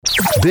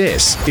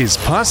This is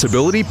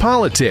Possibility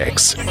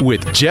Politics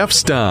with Jeff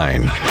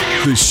Stein,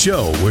 the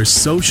show where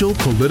social,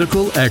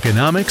 political,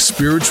 economic,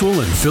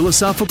 spiritual, and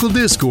philosophical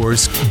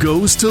discourse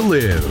goes to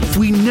live.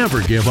 We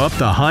never give up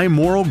the high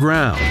moral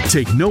ground,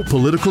 take no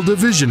political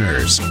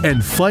divisioners,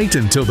 and fight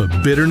until the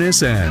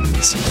bitterness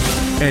ends.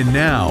 And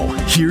now,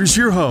 here's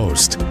your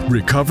host,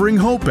 recovering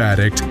hope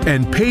addict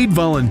and paid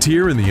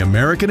volunteer in the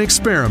American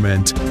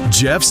experiment,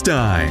 Jeff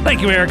Stein.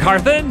 Thank you, Eric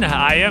Harthen.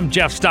 I am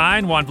Jeff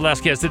Stein. Juan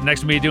Velasquez sitting next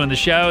to me doing the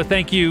show.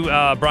 Thank you,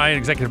 Brian,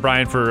 Executive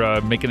Brian, for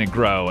making it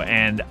grow.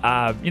 And,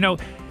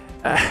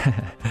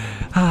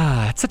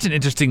 it's such an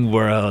interesting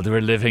world we're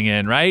living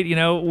in, right? You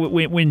know,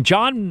 when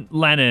John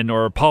Lennon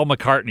or Paul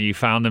McCartney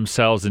found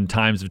themselves in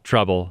times of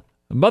trouble,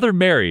 Mother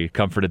Mary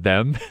comforted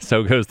them.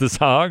 So goes the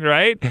song,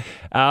 right?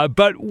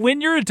 But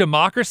when you're a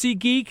democracy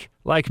geek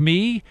like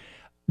me,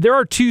 there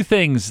are two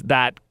things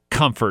that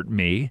comfort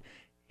me: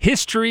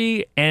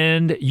 history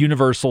and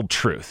universal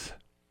truth.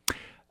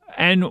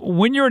 And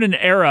when you're in an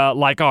era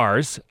like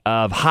ours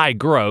of high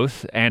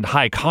growth and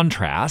high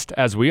contrast,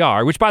 as we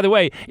are, which, by the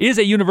way, is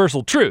a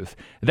universal truth,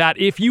 that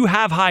if you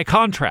have high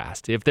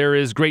contrast, if there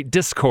is great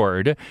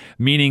discord,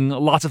 meaning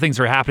lots of things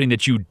are happening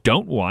that you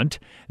don't want,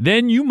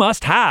 then you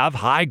must have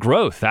high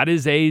growth. That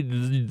is a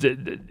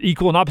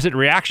equal and opposite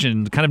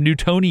reaction, kind of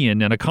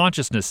Newtonian and a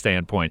consciousness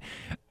standpoint.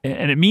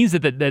 And it means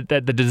that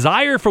the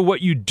desire for what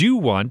you do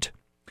want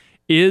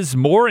is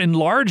more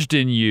enlarged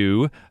in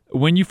you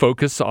when you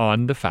focus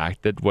on the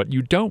fact that what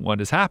you don't want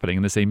is happening,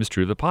 and the same is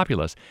true of the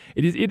populace.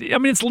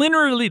 It's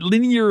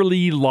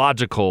linearly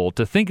logical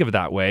to think of it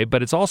that way,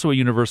 but it's also a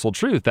universal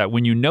truth that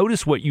when you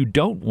notice what you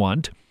don't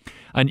want,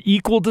 an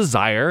equal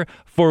desire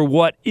for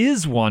what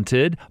is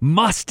wanted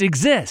must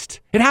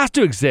exist. It has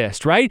to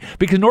exist, right?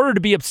 Because in order to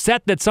be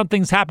upset that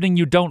something's happening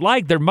you don't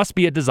like, there must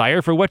be a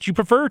desire for what you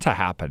prefer to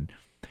happen.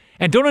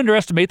 And don't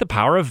underestimate the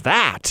power of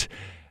that.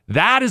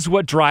 That is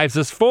what drives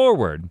us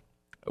forward.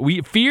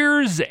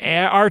 Fears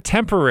are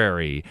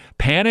temporary.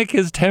 Panic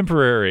is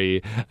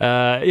temporary.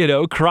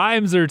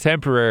 Crimes are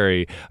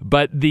temporary.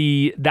 But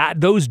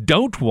those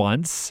don't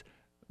wants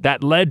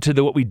that led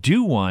to what we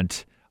do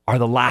want are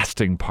the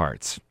lasting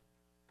parts.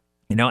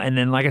 And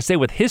then, like I say,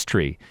 with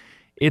history,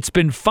 it's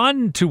been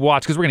fun to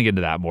watch, because we're going to get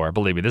into that more.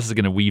 Believe me, this is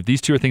going to weave.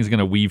 These two things are going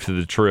to weave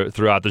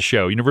throughout the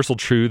show: universal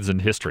truths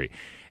and history.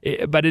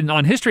 But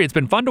on history, it's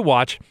been fun to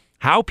watch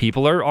how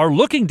people are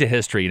looking to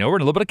history. We're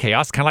in a little bit of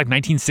chaos, kind of like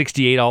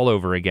 1968 all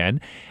over again.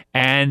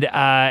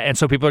 And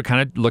so people are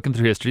kind of looking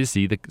through history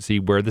to see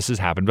where this has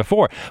happened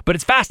before. But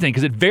it's fascinating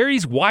because it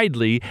varies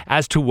widely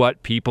as to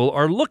what people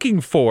are looking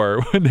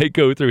for when they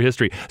go through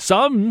history.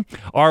 Some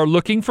are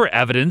looking for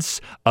evidence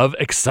of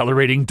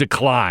accelerating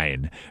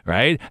decline,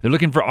 right? They're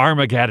looking for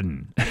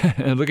Armageddon.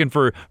 They're looking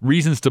for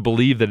reasons to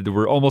believe that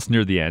we're almost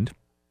near the end.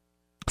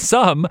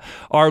 Some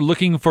are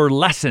looking for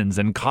lessons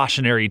and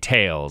cautionary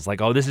tales,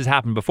 like, oh, this has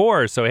happened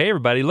before, so hey,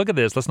 everybody, look at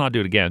this. Let's not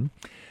do it again.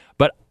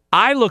 But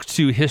I look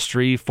to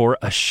history for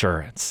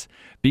assurance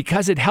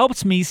because it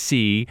helps me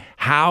see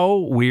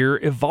how we're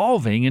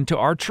evolving into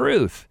our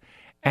truth.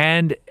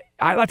 And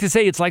I like to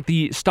say it's like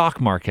the stock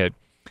market.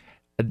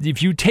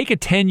 If you take a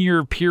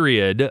 10-year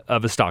period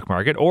of a stock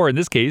market, or in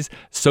this case,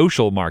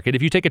 social market,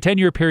 if you take a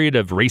 10-year period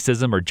of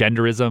racism or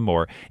genderism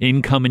or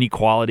income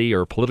inequality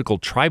or political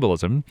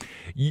tribalism,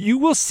 you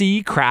will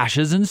see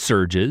crashes and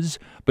surges,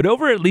 but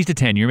over at least a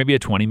 10-year, maybe a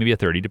 20, maybe a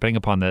 30, depending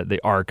upon the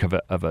arc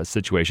of a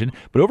situation.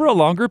 But over a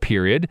longer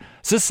period,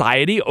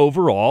 society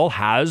overall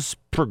has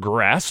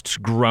progressed,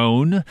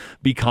 grown,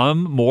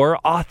 become more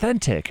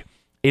authentic.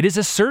 It is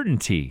a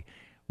certainty.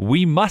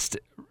 We must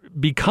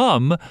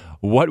become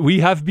what we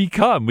have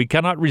become. We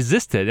cannot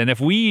resist it. And if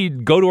we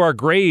go to our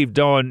grave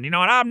going,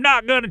 I'm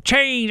not going to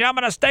change, I'm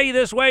going to stay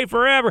this way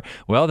forever,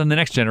 well, then the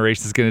next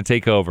generation is going to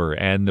take over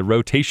and the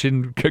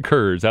rotation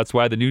occurs. That's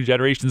why the new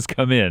generations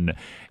come in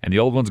and the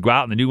old ones go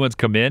out and the new ones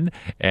come in,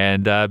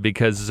 and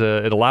because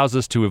it allows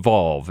us to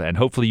evolve. And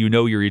hopefully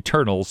you're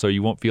eternal, so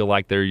you won't feel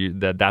like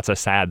that's a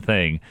sad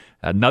thing.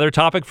 Another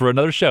topic for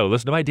another show.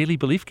 Listen to my Daily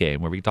Belief Game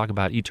where we talk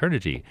about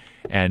eternity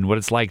and what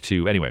it's like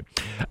to, anyway.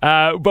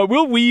 But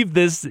we'll weave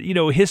this,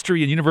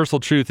 history and universal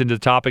truth into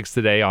topics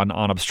today on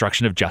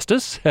obstruction of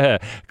justice,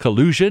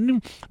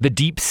 collusion, the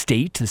deep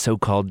state, the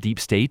so-called deep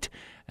state,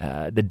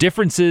 the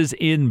differences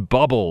in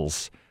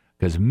bubbles,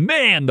 because,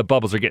 man, the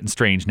bubbles are getting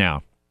strange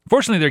now.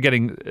 Fortunately, they're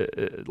getting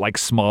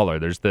smaller.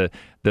 There's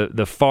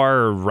the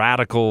far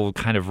radical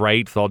kind of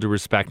right, with all due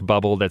respect,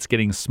 bubble that's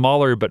getting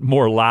smaller but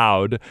more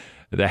loud,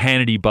 the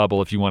Hannity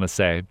bubble, if you want to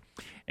say.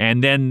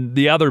 And then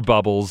the other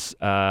bubbles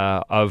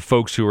of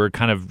folks who are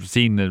kind of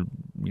seeing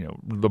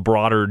the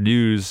broader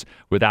news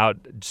without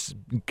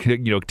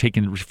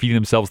feeding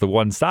themselves the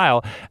one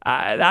style,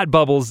 that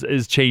bubbles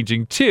is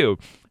changing too.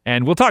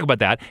 And we'll talk about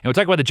that. And we'll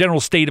talk about the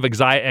general state of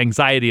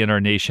anxiety in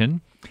our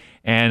nation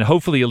and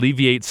hopefully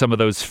alleviate some of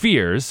those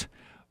fears.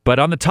 But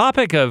on the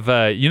topic of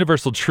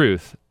universal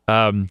truth,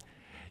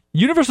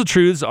 universal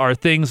truths are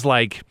things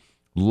like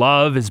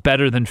love is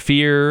better than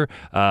fear,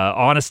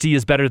 honesty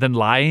is better than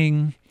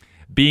lying.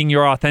 being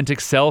your authentic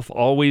self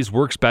always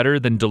works better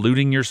than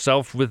deluding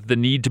yourself with the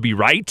need to be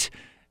right,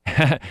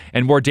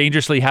 and more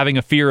dangerously, having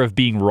a fear of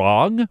being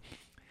wrong.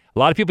 A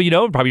lot of people,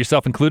 probably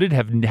yourself included,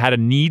 have had a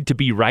need to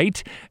be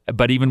right,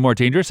 but even more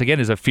dangerous, again,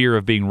 is a fear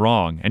of being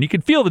wrong. And you can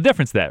feel the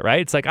difference there,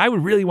 right? It's like, I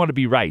would really want to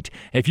be right.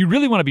 If you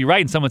really want to be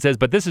right and someone says,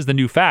 but this is the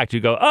new fact,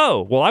 you go,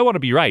 oh, well, I want to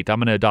be right. I'm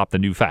going to adopt the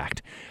new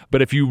fact.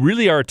 But if you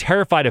really are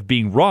terrified of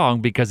being wrong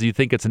because you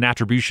think it's an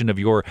attribution of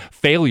your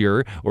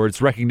failure or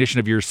it's recognition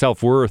of your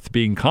self-worth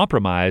being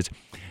compromised,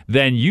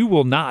 then you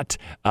will not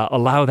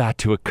allow that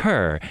to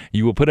occur.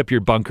 You will put up your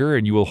bunker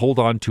and you will hold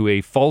on to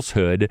a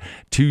falsehood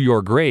to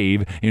your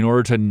grave in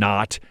order to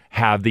not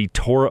have the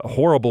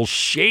horrible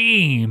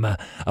shame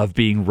of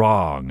being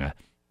wrong.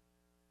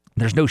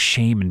 There's no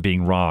shame in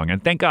being wrong.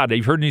 And thank God,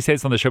 you've heard me say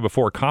this on the show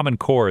before, Common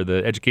Core,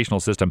 the educational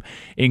system,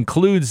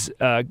 includes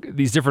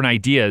these different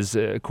ideas,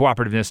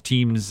 cooperativeness,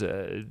 teams,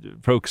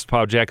 focus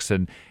projects,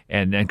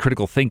 and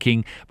critical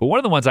thinking. But one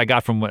of the ones I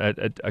got from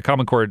a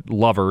Common Core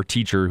lover,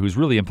 teacher, who's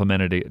really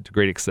implemented it to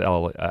great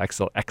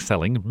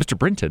excelling, Mr.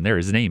 Brinton, there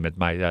is his name, at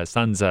my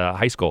son's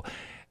high school.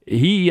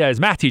 He is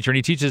a math teacher, and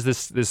he teaches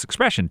this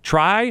expression,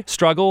 try,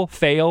 struggle,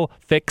 fail,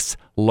 fix,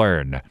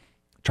 learn.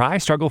 Try,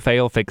 struggle,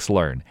 fail, fix,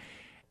 learn.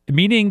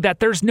 Meaning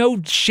that there's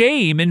no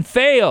shame in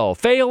fail.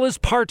 Fail is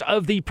part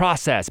of the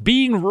process.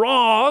 Being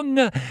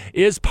wrong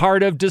is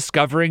part of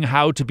discovering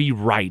how to be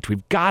right.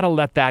 We've got to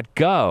let that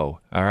go,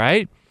 all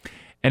right?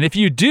 And if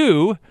you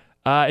do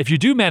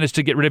manage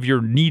to get rid of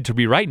your need to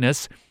be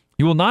rightness,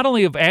 you will not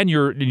only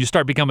you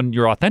start becoming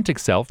your authentic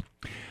self,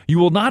 you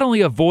will not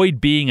only avoid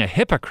being a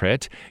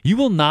hypocrite, you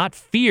will not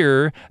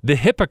fear the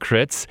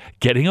hypocrites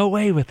getting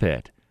away with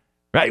it.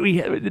 Right?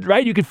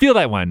 Right? You can feel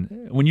that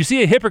one. When you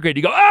see a hypocrite,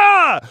 you go,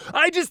 I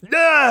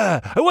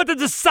want them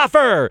to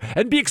suffer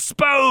and be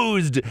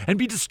exposed and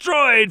be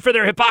destroyed for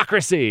their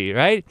hypocrisy,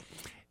 right?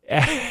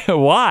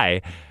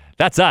 Why?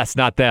 That's us,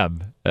 not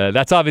them.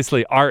 That's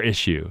obviously our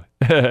issue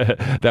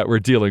that we're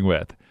dealing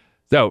with.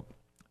 So,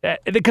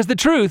 because the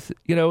truth,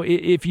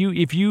 if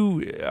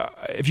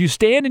you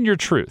stand in your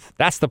truth,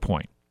 that's the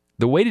point.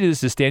 The way to do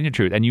this is stand in your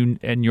truth,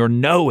 and you're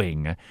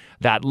knowing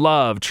that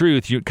love,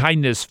 truth,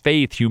 kindness,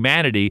 faith,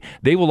 humanity,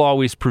 they will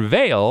always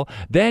prevail.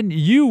 Then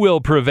you will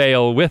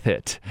prevail with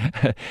it,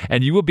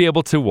 and you will be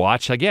able to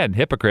watch again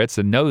hypocrites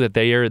and know that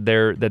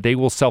they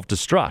will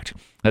self-destruct,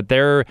 that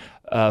they're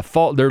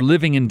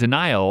living in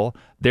denial.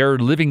 They're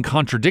living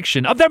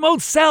contradiction of their own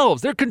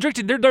selves. They're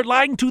contradicting. They're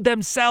lying to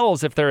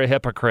themselves if they're a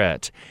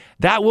hypocrite.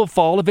 That will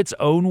fall of its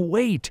own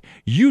weight.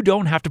 You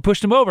don't have to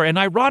push them over. And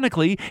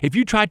ironically, if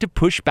you try to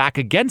push back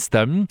against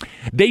them,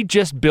 they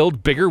just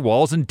build bigger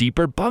walls and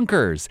deeper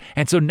bunkers.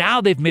 And so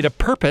now they've made a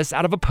purpose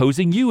out of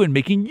opposing you and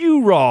making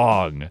you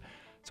wrong.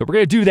 So we're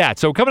going to do that.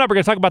 So coming up, we're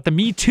going to talk about the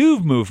Me Too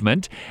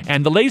movement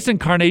and the latest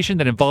incarnation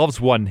that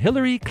involves one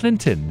Hillary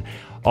Clinton.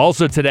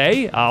 Also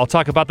today, I'll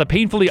talk about the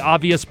painfully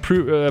obvious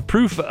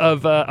proof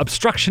of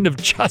obstruction of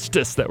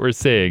justice that we're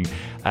seeing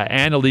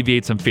and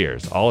alleviate some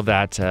fears. All of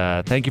that.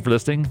 Thank you for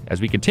listening as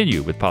we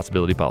continue with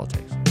Possibility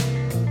Politics.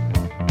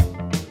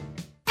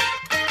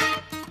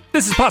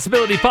 This is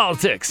Possibility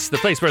Politics, the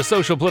place where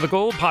social,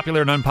 political,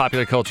 popular, and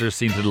unpopular culture is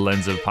seen through the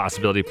lens of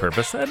possibility,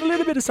 purpose, and a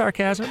little bit of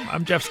sarcasm.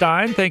 I'm Jeff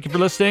Stein. Thank you for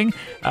listening.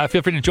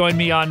 Feel free to join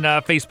me on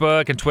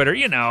Facebook and Twitter.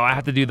 I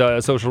have to do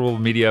the social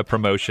media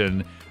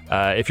promotion.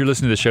 If you're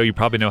listening to the show, you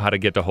probably know how to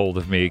get a hold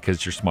of me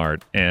because you're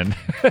smart. And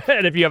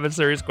if you have a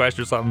serious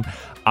question or something,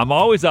 I'm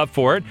always up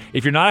for it.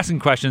 If you're not asking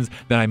questions,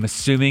 then I'm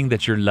assuming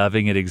that you're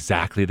loving it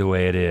exactly the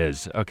way it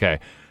is. Okay.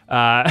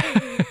 When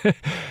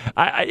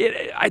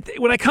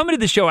I come into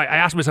the show, I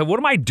ask myself, what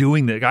am I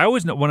doing? I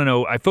always want to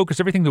know, I focus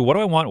everything to what do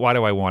I want, why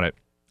do I want it?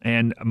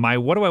 And my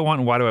what do I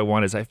want and why do I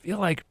want is I feel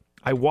like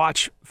I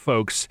watch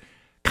folks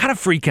kind of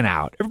freaking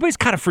out. Everybody's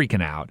kind of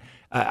freaking out.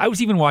 I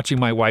was even watching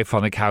my wife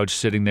on the couch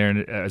sitting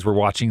there as we're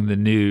watching the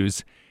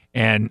news,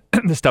 and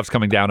the stuff's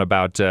coming down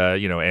about,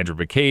 Andrew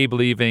McCabe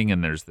leaving,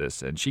 and there's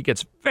this, and she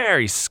gets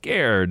very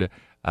scared.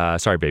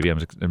 Sorry, baby,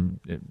 I'm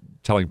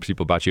telling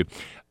people about you.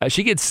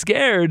 She gets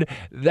scared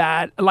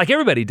that, like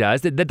everybody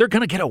does, that they're going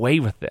to get away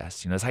with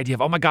this. This idea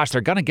of, oh my gosh, they're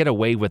going to get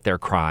away with their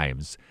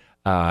crimes.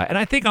 And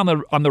I think on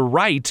the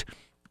right,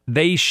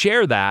 they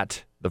share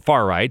that, the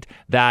far right,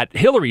 that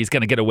Hillary's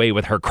going to get away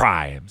with her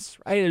crimes,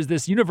 right? There's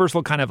this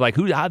universal kind of like,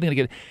 how are they going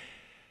to get...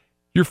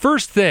 Your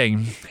first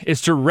thing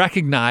is to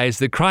recognize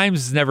that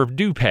crimes never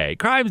do pay.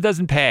 Crimes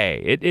doesn't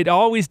pay. It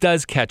always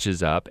does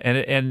catches up, and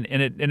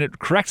it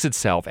corrects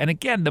itself. And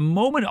again, the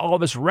moment all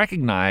of us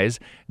recognize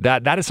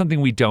that is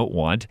something we don't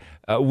want,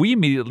 we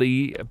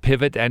immediately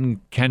pivot and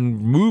can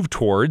move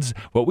towards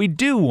what we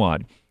do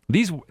want.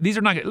 These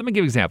are not. Let me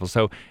give examples.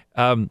 So,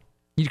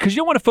 because you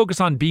don't want to focus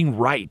on being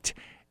right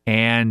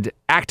and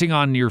acting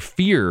on your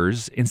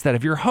fears instead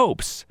of your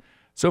hopes.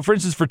 So, for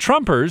instance, for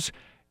Trumpers,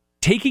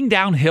 taking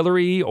down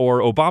Hillary or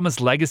Obama's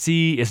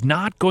legacy is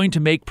not going to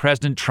make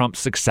President Trump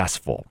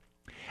successful.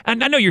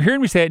 And I know you're hearing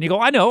me say it and you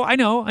go, I know,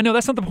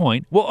 that's not the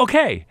point. Well,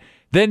 okay,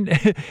 then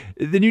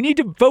you need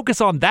to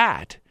focus on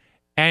that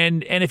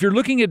And if you're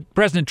looking at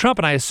President Trump,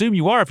 and I assume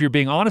you are if you're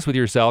being honest with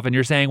yourself, and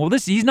you're saying, well,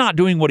 he's not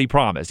doing what he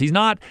promised. He's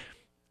not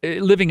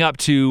living up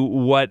to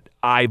what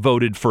I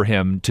voted for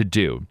him to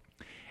do.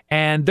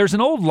 And there's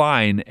an old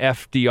line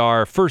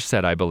FDR first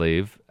said, I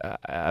believe,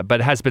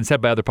 but has been said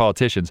by other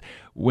politicians,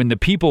 when the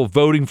people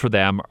voting for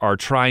them are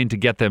trying to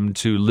get them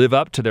to live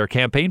up to their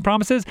campaign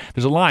promises.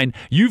 There's a line,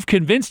 "You've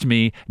convinced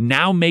me,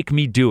 now make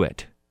me do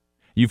it."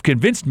 You've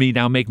convinced me,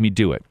 now make me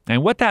do it.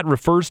 And what that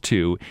refers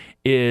to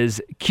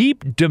is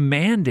keep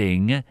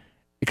demanding,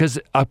 because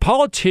a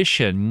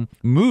politician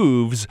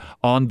moves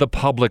on the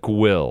public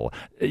will.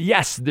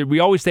 Yes, we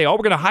always say, we're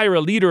going to hire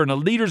a leader, and a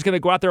leader's going to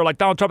go out there like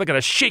Donald Trump, they're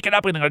going to shake it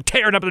up, and they're going to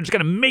tear it up, and they're just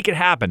going to make it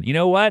happen. You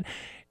know what?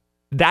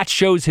 That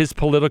shows his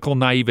political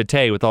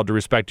naivete, with all due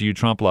respect to you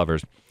Trump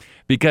lovers,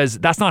 because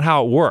that's not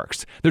how it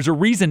works. There's a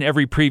reason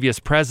every previous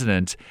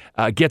president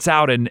gets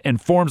out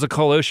and forms a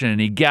coalition,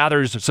 and he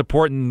gathers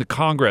support in the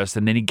Congress,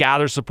 and then he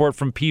gathers support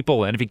from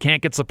people. And if he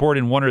can't get support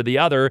in one or the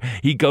other,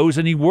 he goes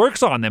and he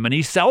works on them, and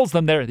he sells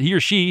them he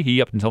or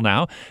she up until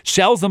now,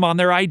 sells them on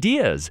their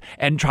ideas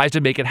and tries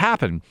to make it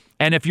happen.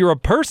 And if you're a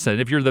person,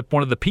 if you're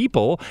one of the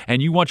people,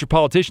 and you want your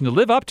politician to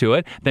live up to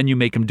it, then you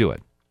make him do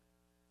it.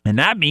 And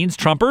that means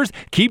Trumpers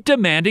keep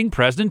demanding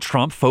President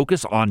Trump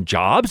focus on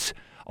jobs,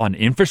 on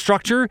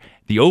infrastructure,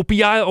 the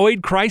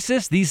opioid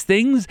crisis, these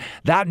things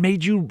that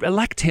made you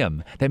elect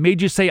him. That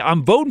made you say,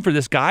 I'm voting for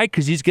this guy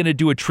because he's going to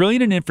do $1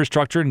 trillion in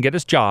infrastructure and get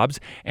us jobs,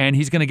 and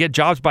he's going to get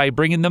jobs by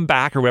bringing them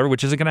back or whatever,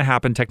 which isn't going to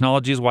happen.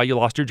 Technology is why you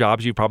lost your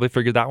jobs. You probably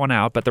figured that one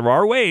out. But there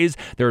are ways.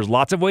 There's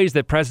lots of ways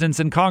that presidents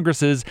and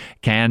Congresses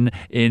can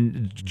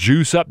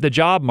juice up the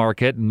job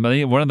market. And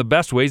one of the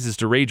best ways is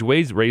to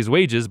raise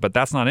wages, but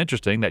that's not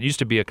interesting. That used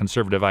to be a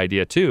conservative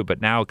idea too,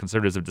 but now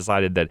conservatives have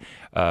decided that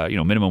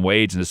minimum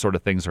wage and this sort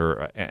of things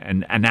are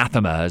an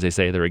anathema, as they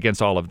say. They're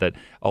against all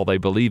they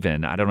believe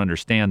in. I don't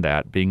understand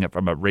that. Being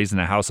raised in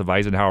a house of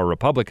Eisenhower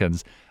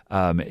Republicans,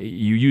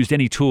 you used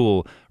any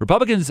tool.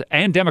 Republicans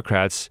and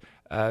Democrats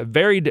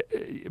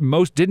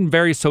didn't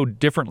vary so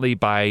differently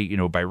by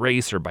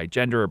race or by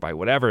gender or by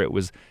whatever. It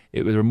was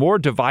more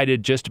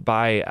divided just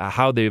by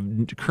how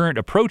the current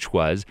approach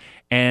was,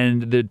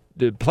 and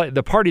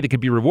the party that could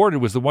be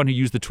rewarded was the one who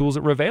used the tools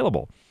that were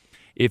available.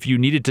 If you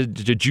needed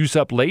to juice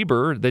up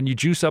labor, then you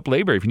juice up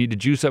labor. If you need to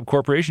juice up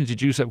corporations, you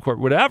juice up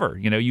whatever.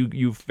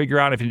 You figure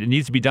out if it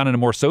needs to be done in a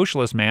more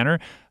socialist manner,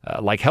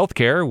 like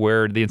healthcare,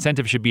 where the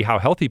incentive should be how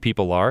healthy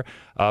people are,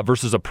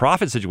 versus a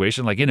profit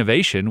situation like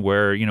innovation,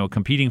 where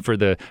competing for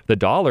the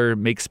dollar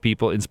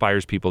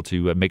inspires people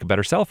to make a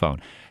better cell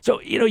phone. So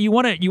you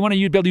want to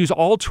be able to use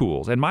all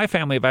tools. And my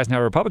family of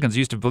Eisenhower Republicans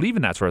used to believe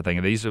in that sort of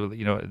thing. They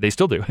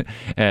still do,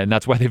 and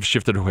that's why they've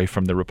shifted away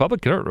from the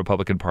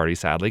Republican Party,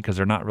 sadly, because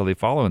they're not really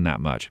following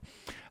that much.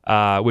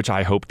 Which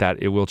I hope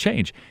that it will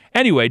change.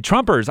 Anyway,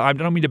 Trumpers, I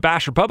don't mean to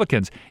bash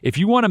Republicans. If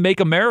you want to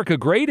make America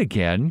great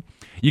again,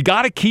 you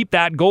got to keep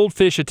that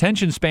goldfish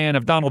attention span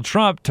of Donald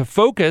Trump to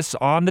focus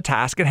on the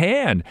task at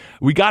hand.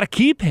 We got to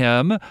keep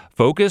him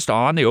focused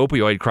on the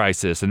opioid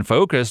crisis and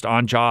focused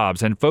on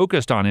jobs and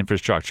focused on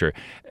infrastructure.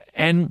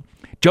 And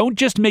don't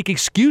just make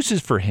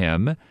excuses for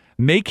him.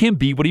 Make him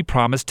be what he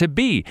promised to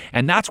be.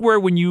 And that's where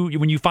when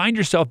you find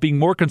yourself being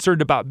more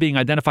concerned about being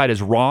identified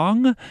as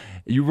wrong,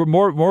 you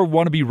more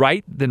want to be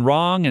right than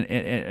wrong,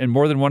 and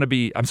more than want to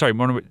be,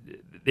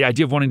 the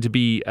idea of wanting to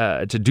be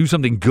to do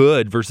something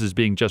good versus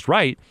being just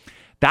right.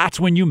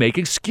 That's when you make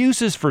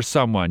excuses for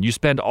someone. You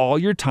spend all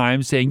your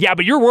time saying, yeah,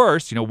 but you're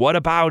worse.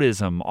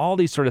 Whataboutism, all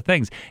these sort of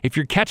things. If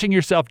you're catching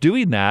yourself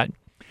doing that,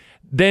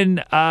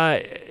 then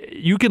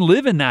you can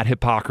live in that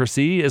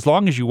hypocrisy as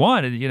long as you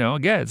want.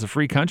 Again, it's a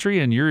free country,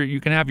 and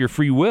you can have your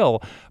free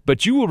will,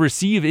 but you will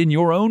receive in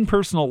your own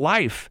personal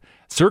life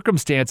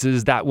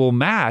circumstances that will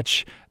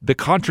match the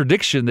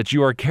contradiction that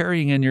you are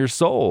carrying in your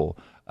soul.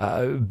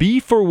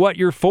 Be for what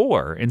you're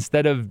for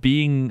instead of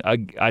being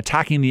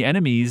attacking the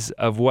enemies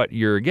of what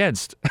you're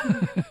against.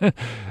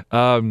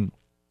 And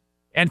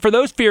for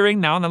those fearing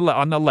now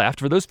on the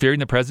left, for those fearing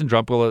that President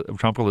Trump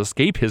will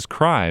escape his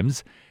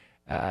crimes,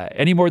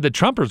 any more than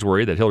Trumpers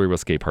worry that Hillary will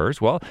escape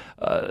hers. Well,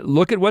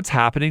 look at what's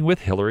happening with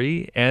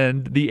Hillary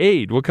and the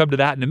aid. We'll come to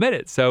that in a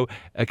minute. So,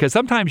 because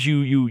sometimes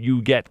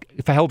you get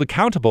held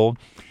accountable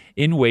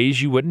in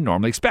ways you wouldn't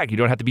normally expect. You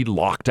don't have to be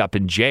locked up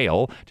in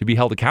jail to be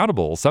held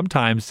accountable.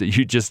 Sometimes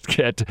you just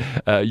get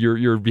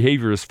your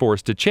behavior is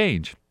forced to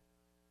change.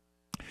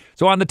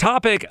 So on the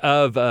topic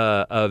of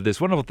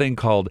this wonderful thing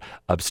called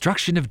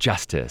obstruction of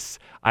justice,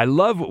 I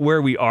love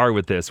where we are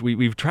with this.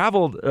 We've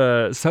traveled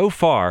so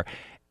far,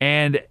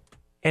 and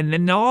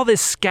then all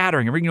this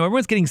scattering,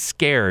 everyone's getting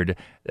scared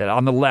that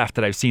on the left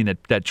that I've seen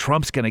that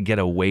Trump's going to get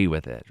away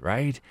with it,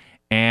 right?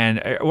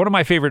 And one of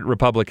my favorite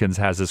Republicans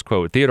has this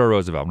quote, Theodore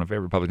Roosevelt, one of my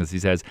favorite Republicans, he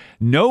says,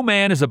 "No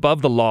man is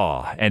above the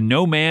law, and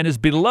no man is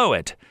below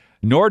it.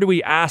 Nor do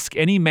we ask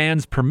any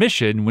man's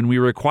permission when we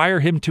require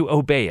him to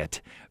obey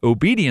it.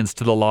 Obedience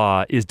to the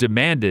law is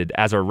demanded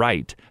as a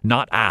right,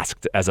 not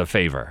asked as a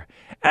favor."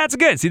 That's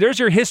good. See, there's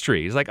your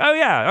history. It's like, oh,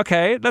 yeah,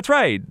 okay, that's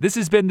right. This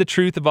has been the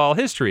truth of all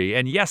history.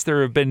 And yes,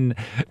 there have been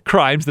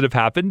crimes that have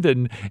happened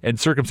and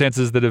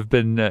circumstances that have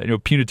been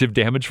punitive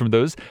damage from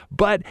those.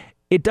 But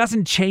it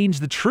doesn't change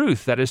the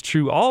truth that is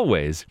true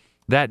always.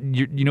 That,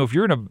 if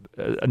you're in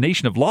a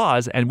nation of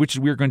laws and which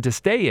we're going to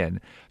stay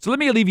in. So let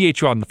me alleviate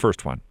you on the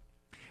first one,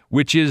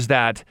 which is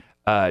that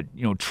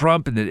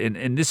Trump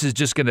and this is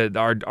just going to,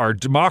 our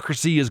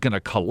democracy is going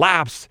to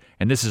collapse,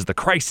 and this is the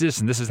crisis,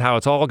 and this is how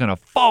it's all going to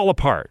fall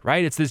apart,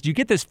 right? It's this, you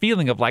get this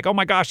feeling of like, oh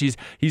my gosh,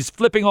 he's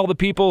flipping all the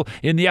people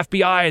in the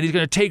FBI, and he's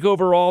going to take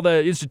over all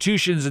the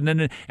institutions, and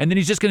then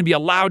he's just going to be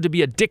allowed to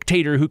be a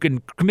dictator who can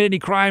commit any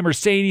crime or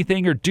say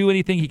anything or do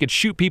anything. He could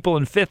shoot people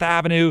in Fifth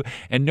Avenue,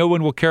 and no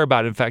one will care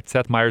about it. In fact,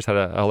 Seth Meyers had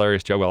a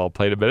hilarious joke. Well, I'll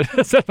play it in a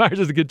minute. Seth Meyers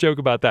has a good joke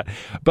about that.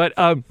 But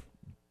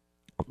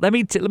Let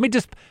me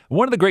just,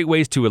 one of the great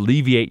ways to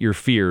alleviate your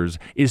fears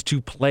is to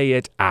play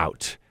it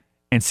out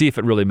and see if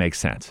it really makes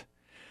sense.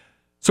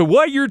 So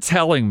what you're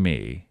telling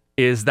me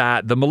is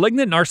that the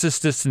malignant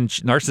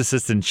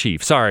narcissist in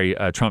chief, sorry,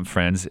 Trump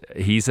friends,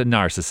 he's a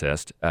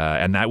narcissist,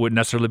 and that wouldn't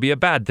necessarily be a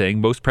bad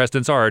thing. Most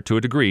presidents are, to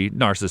a degree,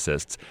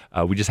 narcissists.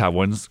 We just have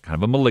one's kind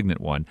of a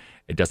malignant one.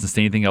 It doesn't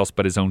say anything else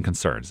but his own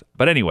concerns.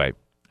 But anyway,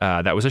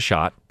 that was a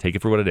shot. Take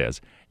it for what it is.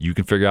 You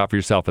can figure out for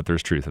yourself that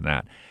there's truth in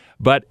that.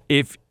 But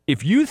if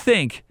you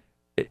think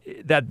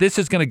that this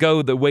is going to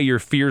go the way your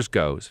fears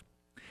goes,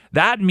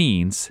 that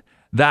means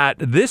that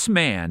this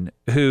man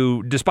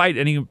who, despite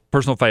any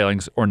personal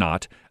failings or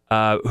not,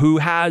 who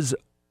has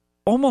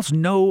almost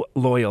no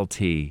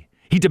loyalty,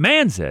 he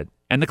demands it.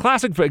 And the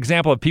classic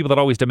example of people that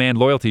always demand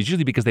loyalty is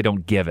usually because they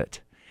don't give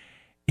it.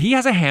 He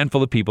has a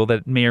handful of people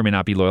that may or may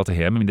not be loyal to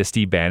him. I mean, the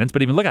Steve Bannons,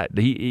 but even look at it.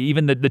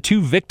 Even the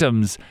two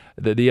victims,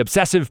 the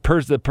obsessive,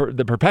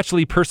 the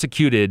perpetually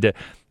persecuted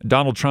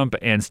Donald Trump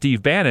and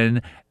Steve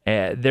Bannon,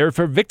 their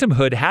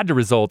victimhood had to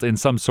result in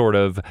some sort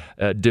of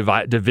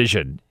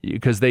division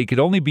because they could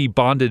only be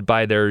bonded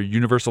by their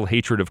universal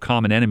hatred of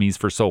common enemies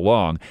for so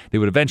long. They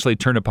would eventually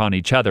turn upon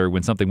each other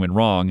when something went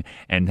wrong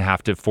and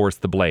have to force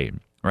the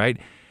blame, right?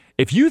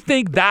 If you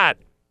think that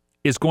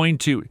is going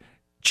to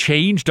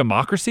change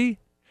democracy,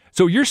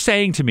 so you're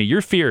saying to me,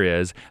 your fear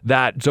is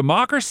that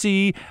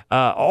democracy,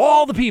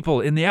 all the people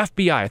in the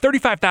FBI,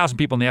 35,000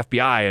 people in the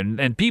FBI,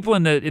 and people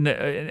in the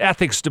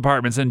ethics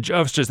departments and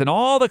justice, and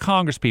all the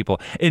Congress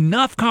people,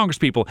 enough Congress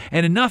people,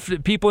 and enough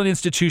people in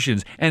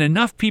institutions, and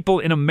enough people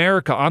in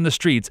America on the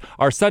streets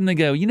are suddenly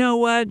go, you know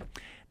what?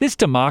 This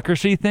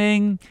democracy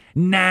thing,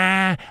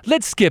 nah,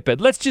 let's skip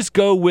it. Let's just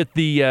go with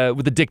the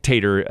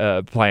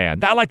dictator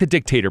plan. I like the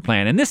dictator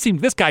plan. And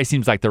this guy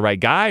seems like the right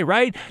guy,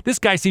 right? This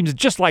guy seems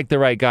just like the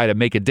right guy to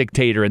make a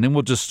dictator, and then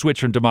we'll just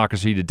switch from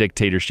democracy to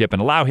dictatorship and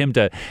allow him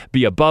to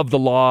be above the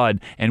law,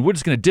 and we're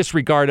just going to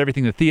disregard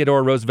everything that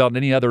Theodore Roosevelt and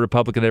any other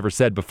Republican ever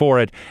said before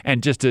it,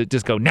 and just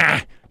go, nah,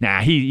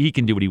 he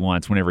can do what he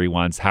wants, whenever he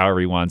wants, however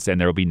he wants,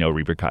 and there will be no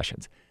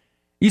repercussions.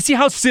 You see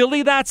how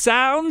silly that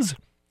sounds?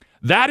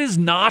 That is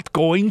not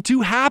going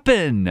to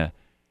happen.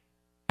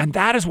 And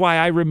that is why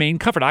I remain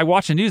comforted. I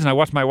watch the news and I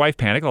watch my wife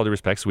panic, all due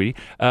respect, sweetie.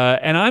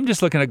 And I'm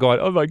just looking at going,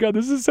 oh my God,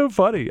 this is so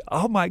funny.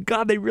 Oh my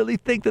God, they really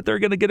think that they're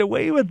going to get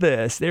away with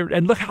this.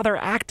 And look how they're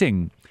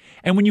acting.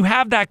 And when you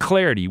have that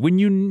clarity, when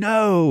you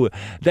know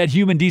that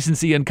human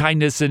decency and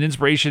kindness and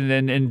inspiration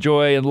and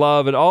joy and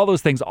love and all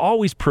those things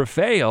always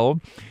prevail,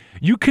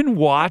 you can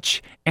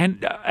watch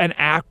and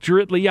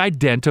accurately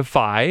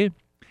identify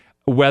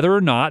whether or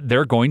not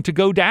they're going to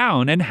go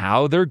down and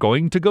how they're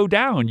going to go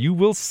down. You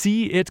will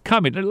see it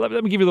coming. Let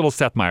me give you a little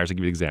Seth Meyers. I'll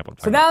give you an example.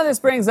 So now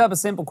this brings up a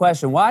simple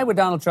question. Why would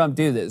Donald Trump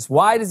do this?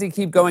 Why does he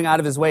keep going out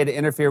of his way to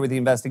interfere with the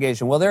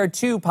investigation? Well, there are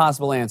two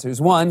possible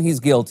answers. One, he's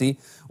guilty.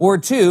 Or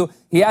two,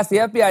 he asked the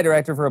FBI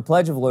director for a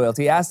pledge of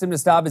loyalty, asked him to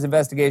stop his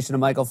investigation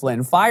of Michael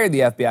Flynn, fired the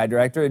FBI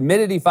director,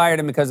 admitted he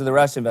fired him because of the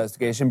Russia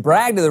investigation,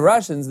 bragged to the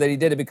Russians that he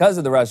did it because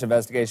of the Russia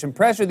investigation,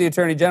 pressured the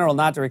attorney general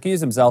not to recuse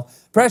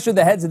himself, pressured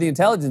the heads of the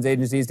intelligence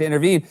agencies to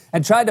intervene,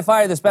 and tried to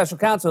fire the special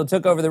counsel who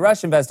took over the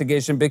Russia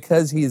investigation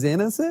because he's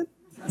innocent?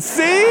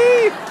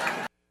 See?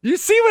 You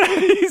see what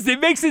it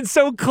makes it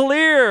so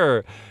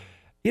clear.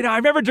 You know, I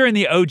remember during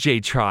the O.J.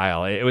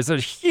 trial, it was a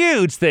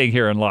huge thing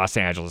here in Los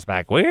Angeles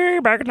way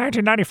back in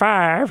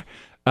 1995.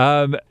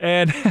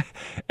 And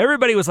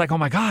everybody was like, oh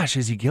my gosh,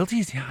 is he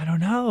guilty? I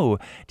don't know.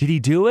 Did he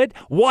do it?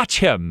 Watch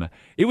him.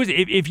 It was,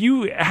 if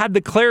you had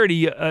the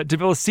clarity to be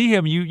able to see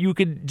him, you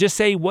could just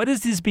say, what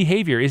is his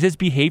behavior? Is his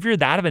behavior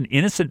that of an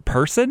innocent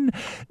person?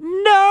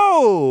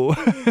 No.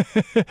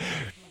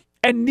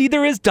 And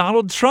neither is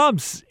Donald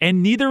Trump's,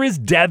 and neither is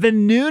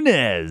Devin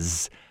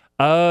Nunes.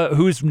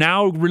 Who's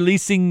now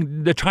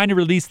trying to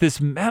release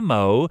this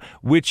memo,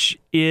 which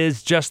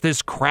is just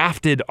this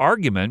crafted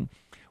argument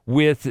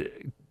with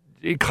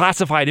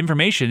classified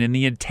information in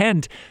the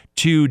intent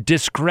to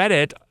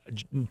discredit,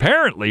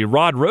 apparently,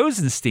 Rod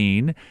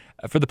Rosenstein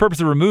for the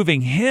purpose of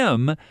removing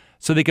him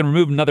so they can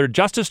remove another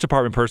Justice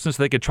Department person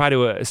so they could try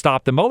to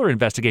stop the Mueller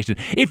investigation.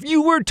 If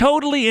you were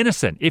totally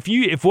innocent,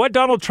 if what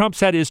Donald Trump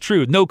said is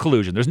true, no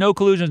collusion, there's no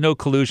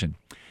collusion,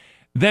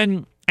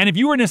 then And if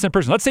you were an innocent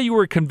person, let's say you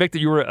were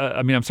convicted,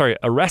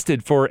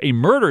 arrested for a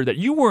murder that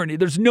you weren't,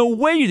 there's no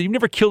way, you've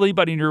never killed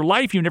anybody in your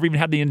life, you never even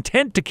had the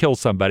intent to kill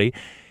somebody,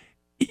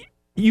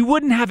 you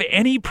wouldn't have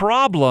any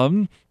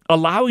problem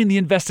allowing the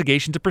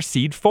investigation to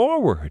proceed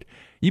forward.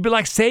 You'd be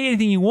like, say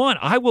anything you want.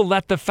 I will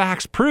let the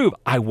facts prove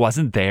I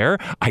wasn't there.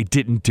 I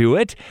didn't do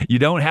it. You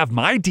don't have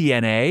my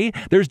DNA.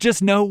 There's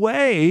just no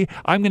way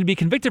I'm going to be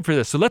convicted for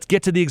this. So let's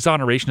get to the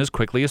exoneration as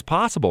quickly as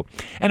possible.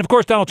 And of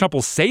course, Donald Trump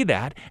will say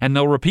that, and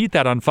they'll repeat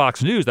that on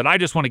Fox News, that I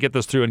just want to get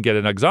this through and get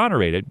it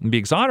exonerated and be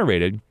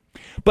exonerated.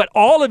 But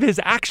all of his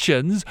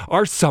actions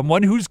are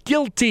someone who's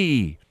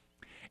guilty.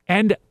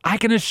 And I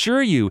can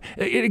assure you,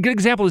 a good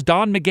example is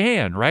Don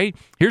McGahn, right?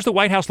 Here's the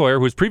White House lawyer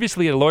who was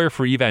previously a lawyer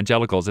for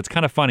evangelicals. It's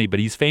kind of funny, but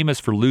he's famous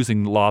for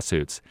losing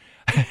lawsuits.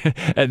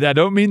 And I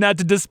don't mean that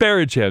to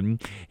disparage him.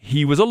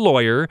 He was a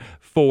lawyer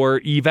for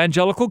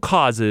evangelical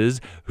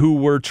causes who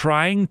were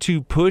trying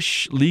to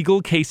push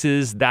legal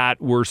cases that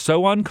were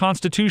so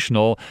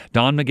unconstitutional,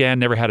 Don McGahn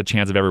never had a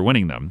chance of ever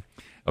winning them.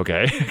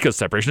 Okay, because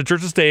separation of church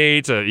and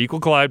state,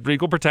 equal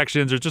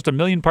protections, there's just a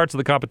million parts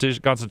of the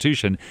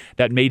Constitution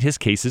that made his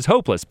cases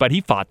hopeless. But he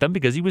fought them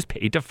because he was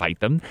paid to fight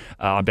them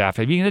on behalf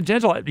of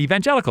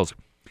evangelicals.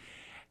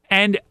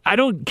 And I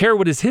don't care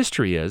what his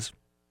history is.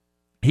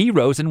 He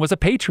rose and was a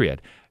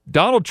patriot.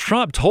 Donald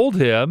Trump told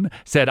him,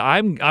 said,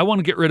 I want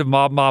to get rid of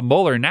Bob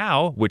Mueller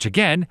now, which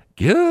again,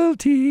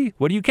 guilty.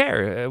 What do you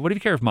care? What do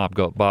you care if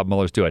Bob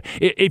Mueller's doing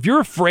it? If you're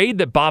afraid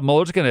that Bob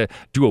Mueller's going to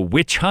do a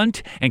witch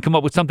hunt and come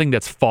up with something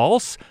that's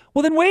false,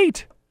 well, then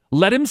wait.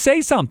 Let him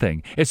say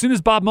something. As soon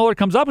as Bob Mueller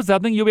comes up with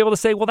something, you'll be able to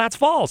say, well, that's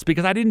false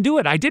because I didn't do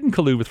it. I didn't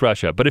collude with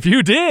Russia. But if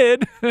you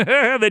did,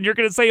 then you're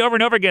going to say over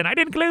and over again, I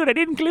didn't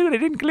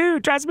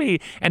collude, trust me.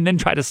 And then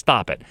try to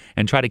stop it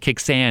and try to kick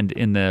sand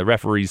in the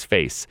referee's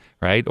face,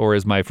 right? Or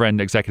as my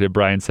friend Executive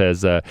Brian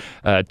says,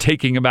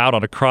 taking him out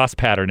on a cross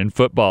pattern in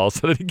football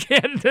so that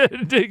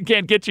he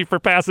can't get you for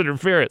pass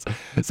interference.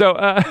 So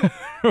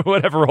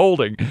whatever,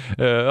 holding,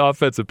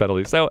 offensive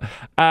penalty. So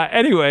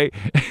anyway,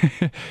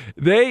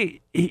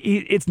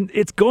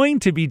 it's going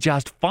to be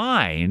just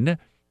fine.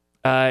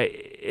 And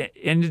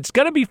it's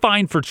going to be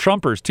fine for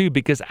Trumpers, too,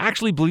 because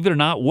actually, believe it or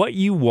not, what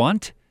you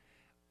want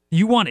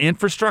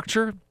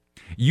infrastructure.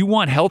 You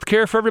want health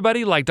care for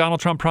everybody like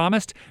Donald Trump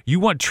promised. You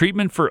want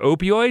treatment for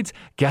opioids.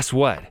 Guess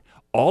what?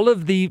 All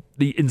of the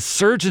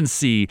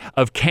insurgency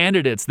of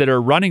candidates that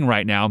are running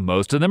right now,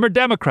 most of them are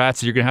Democrats,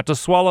 so you're going to have to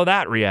swallow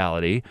that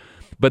reality.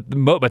 But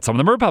some of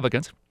them are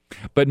Republicans.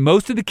 But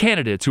most of the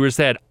candidates who have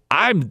said,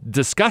 I'm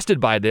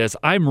disgusted by this,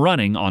 I'm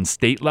running on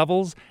state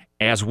levels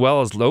as well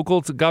as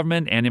local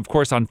government and, of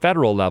course, on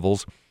federal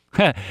levels,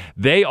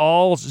 they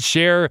all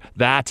share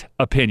that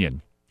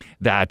opinion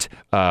that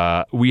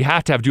we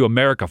have to do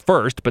America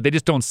first, but they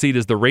just don't see it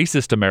as the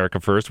racist America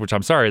first, which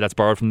I'm sorry, that's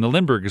borrowed from the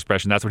Lindbergh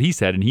expression. That's what he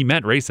said, and he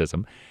meant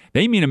racism.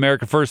 They mean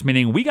America first,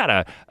 meaning we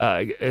got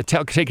to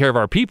take care of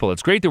our people.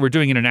 It's great that we're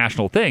doing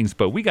international things,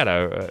 but we got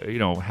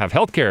to have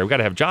health care, we got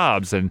to have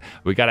jobs, and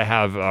we got to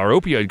have our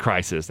opioid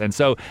crisis. And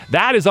so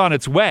that is on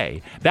its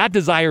way. That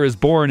desire is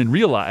born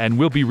and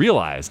will be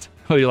realized,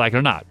 whether you like it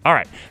or not. All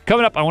right,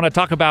 coming up, I want to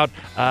talk about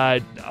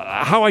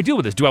how I deal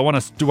with this. Do I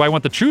want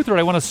the truth, or do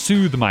I want to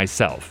soothe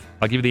myself?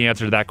 I'll give you the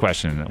answer to that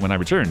question when I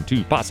return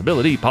to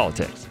Possibility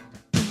Politics.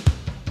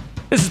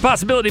 This is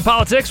Possibility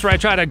Politics, where I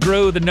try to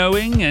grow the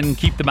knowing and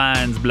keep the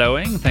minds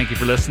blowing. Thank you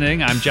for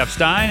listening. I'm Jeff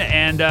Stein,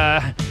 and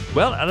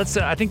let's.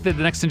 I think that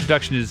the next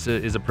introduction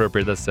is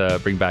appropriate. Let's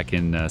bring back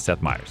in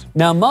Seth Meyers.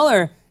 Now,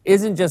 Mueller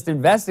isn't just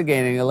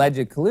investigating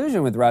alleged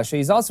collusion with Russia.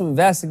 He's also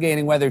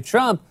investigating whether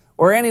Trump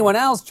or anyone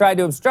else tried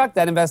to obstruct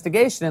that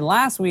investigation. And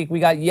last week, we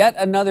got yet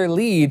another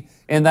lead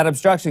in that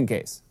obstruction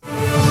case.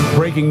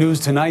 Breaking news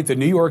tonight, the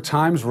New York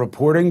Times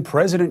reporting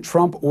President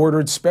Trump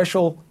ordered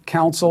special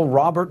counsel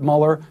Robert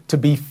Mueller to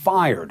be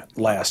fired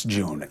last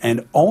June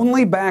and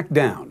only backed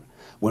down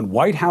when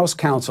White House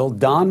counsel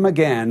Don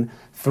McGahn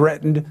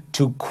threatened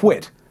to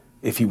quit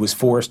if he was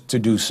forced to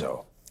do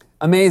so.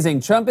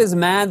 Amazing. Trump is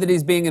mad that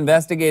he's being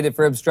investigated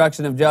for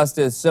obstruction of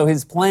justice, so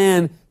his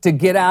plan to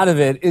get out of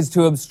it is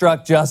to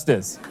obstruct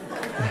justice.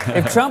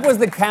 If Trump was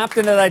the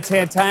captain of that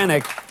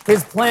Titanic,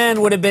 his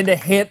plan would have been to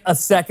hit a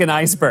second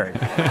iceberg.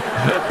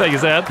 Thank you,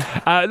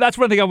 Seth. That's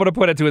one thing I want to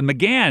point out to with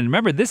McGahn.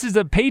 Remember, this is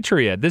a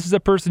patriot. This is a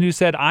person who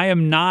said, I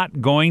am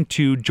not going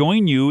to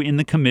join you in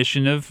the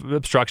commission of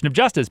obstruction of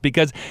justice,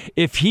 because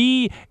if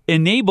he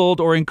enabled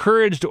or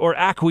encouraged or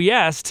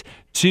acquiesced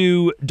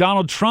to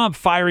Donald Trump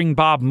firing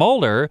Bob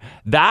Mueller,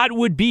 that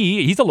would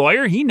be, he's a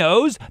lawyer, he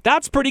knows,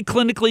 that's pretty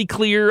clinically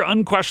clear,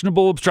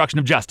 unquestionable obstruction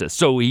of justice.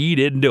 So he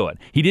didn't do it.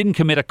 He didn't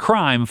commit a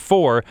crime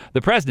for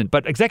the president.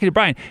 But Executive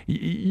Brian,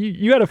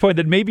 you had a point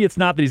that maybe it's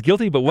not that he's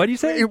guilty, but what do you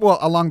say? Well,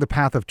 along the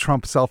path of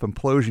Trump's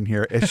self-implosion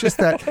here, it's just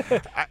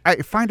that I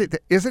find it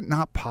that is it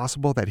not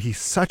possible that he's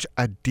such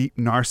a deep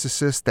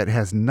narcissist that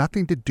has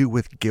nothing to do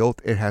with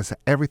guilt. It has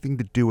everything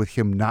to do with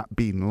him not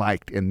being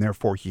liked, and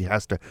therefore he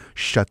has to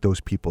shut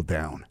those people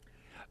down.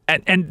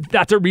 And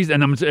that's a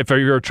reason. And if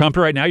you're a Trumper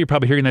right now, you're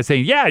probably hearing that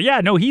saying,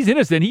 no, he's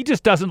innocent. He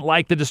just doesn't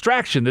like the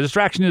distraction. The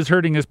distraction is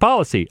hurting his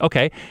policy.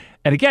 Okay.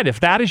 And again, if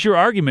that is your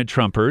argument,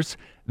 Trumpers,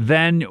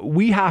 then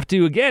we have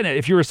to, again,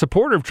 if you're a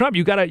supporter of Trump,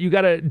 you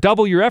gotta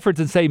double your efforts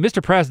and say,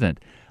 Mr. President,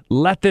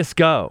 let this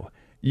go.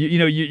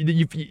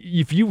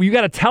 You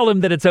got to tell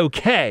him that it's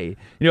okay.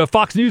 If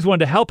Fox News wanted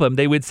to help him,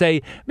 they would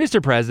say, Mr.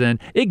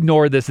 President,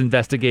 ignore this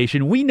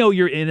investigation. We know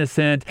you're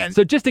innocent,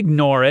 so just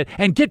ignore it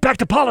and get back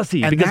to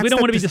policy because we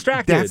don't want to be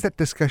distracted. That's that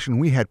discussion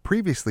we had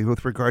previously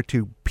with regard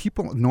to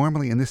people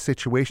normally in this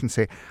situation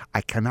say, I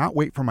cannot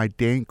wait for my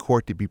day in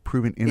court to be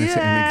proven innocent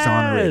and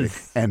exonerated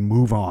and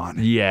move on.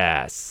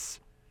 Yes.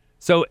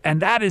 So,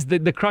 and that is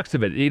the crux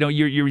of it.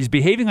 He's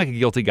behaving like a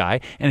guilty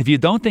guy, and if you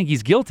don't think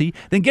he's guilty,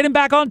 then get him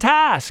back on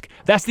task.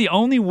 That's the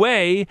only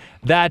way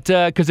that,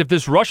 because if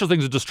this Russia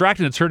thing is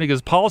distracting, it's hurting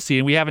his policy,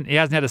 and he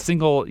hasn't had a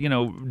single,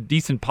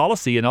 decent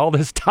policy in all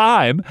this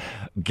time,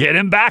 get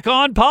him back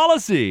on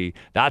policy.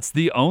 That's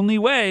the only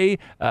way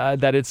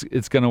that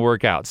it's going to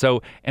work out.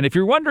 So, and if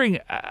you're wondering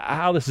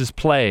how this is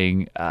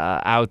playing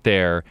out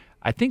there,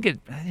 I think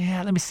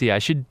let me see. I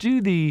should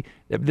do the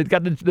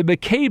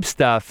McCabe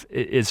stuff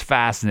is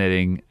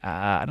fascinating.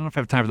 I don't know if I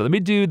have time for that. Let me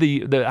do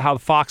the how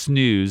Fox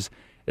News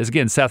is,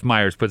 again, Seth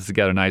Meyers puts it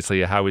together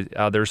nicely,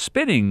 how they're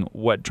spinning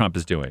what Trump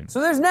is doing.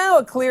 So there's now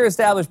a clear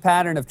established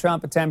pattern of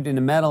Trump attempting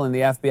to meddle in the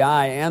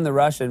FBI and the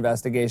Russia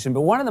investigation.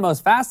 But one of the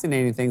most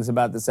fascinating things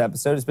about this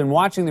episode has been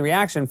watching the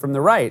reaction from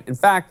the right. In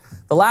fact,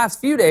 the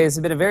last few days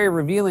have been a very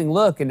revealing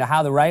look into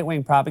how the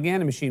right-wing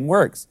propaganda machine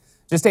works.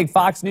 Just take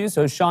Fox News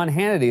host Sean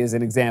Hannity as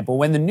an example.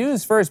 When the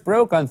news first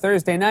broke on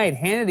Thursday night,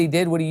 Hannity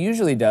did what he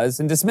usually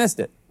does and dismissed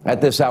it. At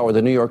this hour,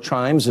 the New York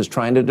Times is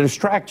trying to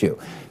distract you.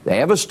 They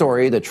have a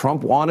story that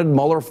Trump wanted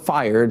Mueller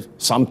fired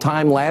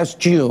sometime last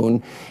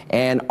June,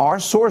 and our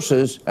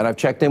sources, and I've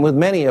checked in with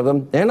many of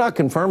them, they're not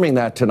confirming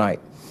that tonight.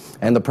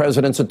 And the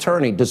president's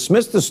attorney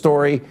dismissed the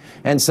story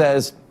and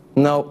says,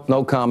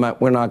 no comment,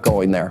 we're not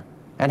going there.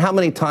 And how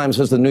many times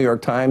has the New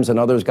York Times and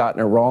others gotten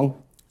it wrong?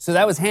 So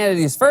that was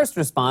Hannity's first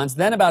response.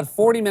 Then about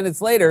 40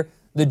 minutes later,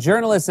 the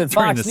journalists at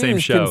Fox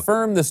News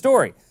confirmed the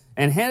story.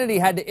 And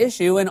Hannity had to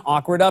issue an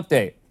awkward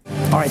update.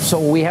 All right, so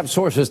we have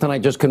sources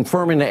tonight just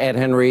confirming to Ed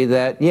Henry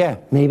that,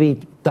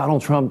 maybe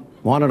Donald Trump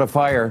wanted to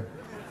fire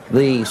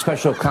the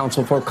special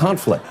counsel for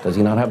conflict. Does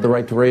he not have the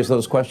right to raise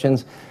those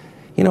questions?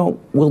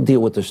 We'll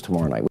deal with this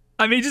tomorrow night.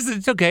 I mean,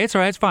 it's okay. It's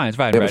all right. It's fine.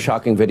 We have a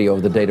shocking video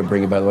of the day to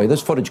bring you, by the way.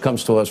 This footage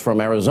comes to us from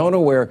Arizona,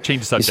 where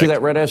you see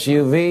that red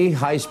SUV,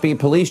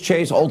 high-speed police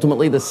chase.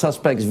 Ultimately, the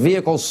suspect's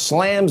vehicle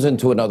slams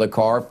into another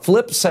car,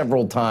 flips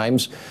several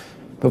times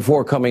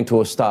before coming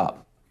to a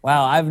stop.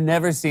 Wow, I've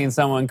never seen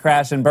someone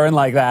crash and burn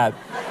like that.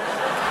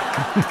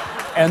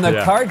 And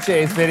the car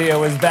chase video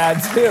was bad,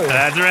 too.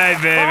 That's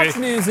right, baby. Fox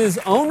News'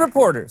 own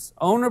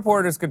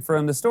reporters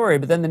confirmed the story.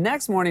 But then the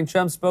next morning,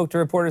 Trump spoke to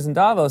reporters in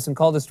Davos and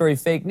called the story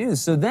fake news.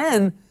 So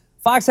then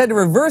Fox had to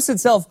reverse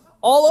itself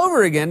all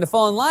over again to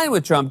fall in line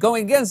with Trump,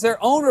 going against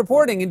their own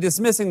reporting and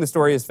dismissing the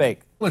story as fake.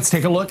 Let's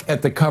take a look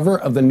at the cover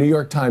of the New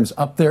York Times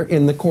up there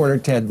in the corner,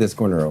 Ted, this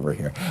corner over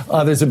here.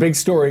 There's a big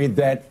story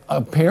that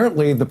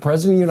apparently the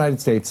President of the United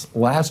States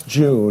last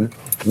June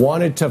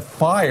wanted to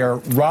fire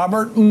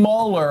Robert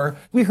Mueller.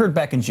 We heard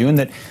back in June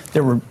that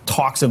there were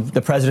talks of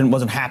the president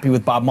wasn't happy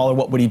with Bob Mueller.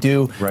 What would he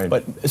do? Right.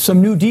 But some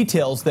new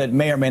details that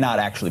may or may not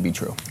actually be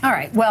true. All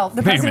right. Well,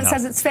 the president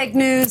says it's fake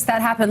news.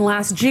 That happened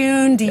last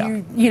June.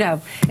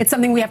 It's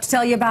something we have to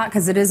tell you about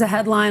because it is a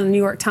headline in the New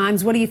York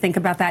Times. What do you think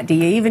about that? Do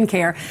you even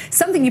care?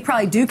 Something you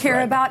probably do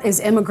care about is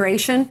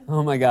immigration.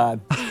 Oh, my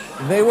God.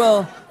 They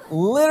will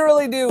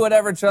literally do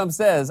whatever Trump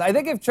says. I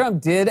think if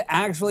Trump did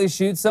actually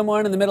shoot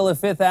someone in the middle of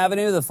Fifth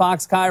Avenue, the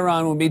Fox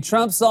chyron would be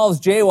Trump solves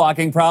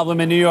jaywalking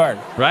problem in New York.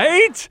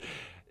 Right?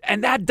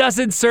 And that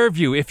doesn't serve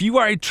you. If you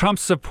are a Trump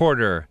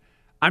supporter,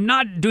 I'm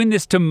not doing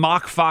this to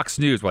mock Fox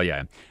News. Well,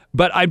 yeah.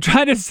 But I'm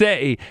trying to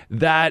say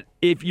that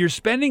if you're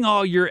spending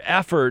all your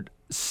effort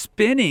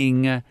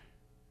spinning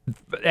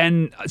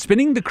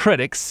the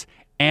critics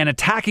and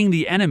attacking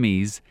the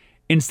enemies,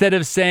 instead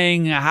of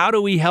saying, how do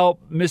we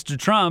help Mr.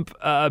 Trump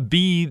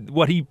be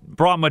what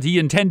he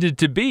intended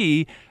to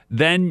be,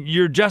 then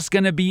you're just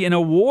going to be in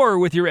a war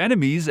with your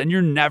enemies and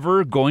you're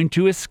never going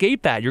to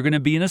escape that. You're going to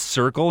be in a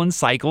circle and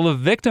cycle of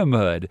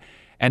victimhood.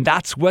 And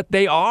that's what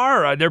they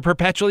are. They're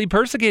perpetually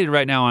persecuted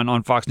right now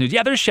on Fox News.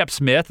 Yeah, there's Shep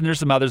Smith and there's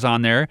some others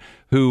on there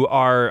who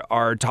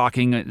are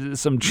talking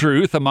some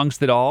truth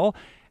amongst it all.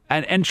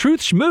 And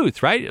truth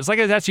schmooth, right? It's like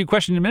I asked you a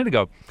question a minute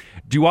ago.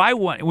 Do I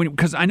want,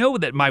 because I know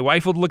that my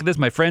wife will look at this,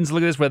 my friends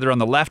look at this, whether on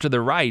the left or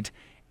the right,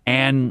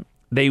 and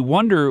they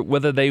wonder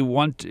whether they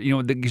want,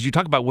 because you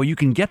talk about, well, you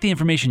can get the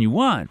information you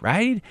want,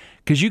 right?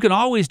 Because you can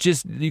always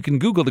you can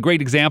Google. The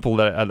great example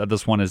of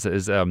this one is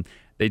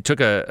they took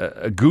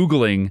a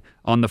Googling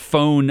on the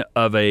phone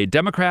of a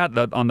Democrat,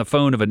 on the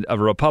phone of a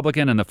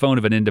Republican, and the phone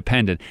of an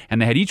independent,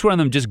 and they had each one of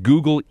them just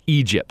Google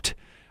Egypt.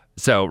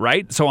 So,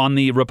 right? So on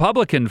the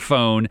Republican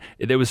phone,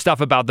 there was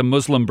stuff about the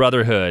Muslim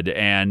Brotherhood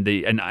and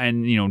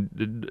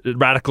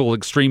radical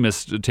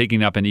extremists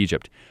taking up in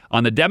Egypt.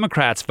 On the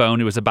Democrats'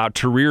 phone, it was about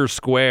Tahrir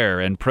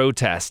Square and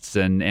protests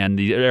and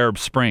the Arab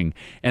Spring.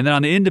 And then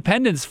on the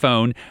Independents'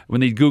 phone,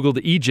 when they Googled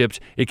Egypt,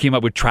 it came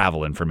up with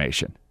travel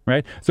information.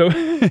 Right? So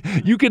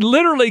you can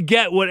literally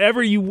get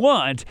whatever you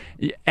want.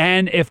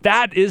 And if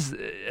that is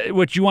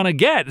what you want to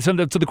get, so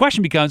the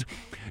question becomes,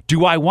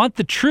 do I want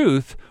the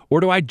truth, or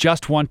do I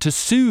just want to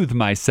soothe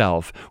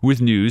myself with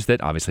news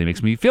that obviously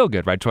makes me feel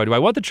good, right? So do I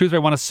want the truth, or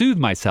do I want to soothe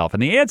myself?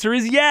 And the answer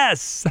is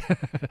yes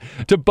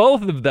to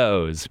both of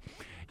those.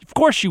 Of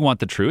course you want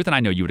the truth, and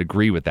I know you would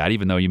agree with that,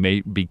 even though you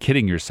may be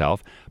kidding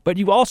yourself, but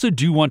you also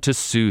do want to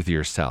soothe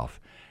yourself.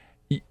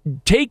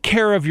 Take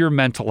care of your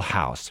mental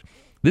house.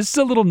 This is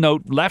a little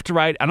note, left to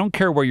right, I don't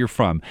care where you're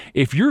from.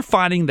 If you're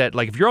finding that,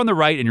 like if you're on the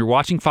right and you're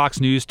watching Fox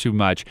News too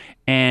much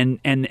and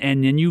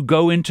you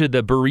go into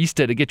the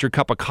barista to get your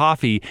cup of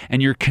coffee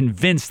and you're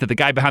convinced that the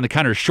guy behind the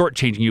counter is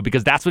shortchanging you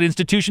because that's what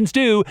institutions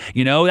do,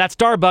 that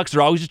Starbucks,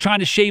 they're always just trying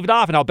to shave it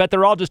off, and I'll bet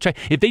they're all just trying,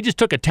 if they just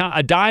took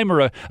a dime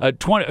or a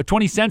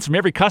 20 cents from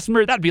every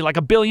customer, that'd be like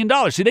 $1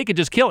 billion. See, they could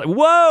just kill it.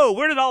 Whoa,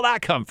 where did all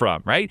that come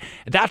from, right?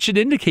 That should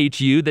indicate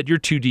to you that you're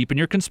too deep in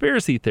your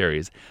conspiracy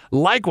theories.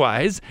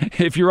 Likewise,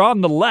 if you're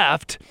on the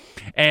left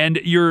and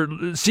you're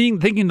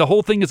thinking the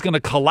whole thing is going to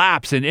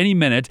collapse in any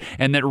minute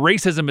and that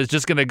racism is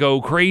just going to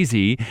go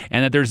crazy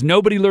and that there's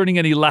nobody learning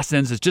any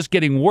lessons, it's just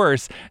getting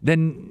worse,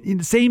 then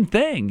same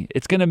thing.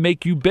 It's going to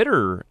make you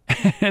bitter.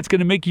 It's going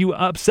to make you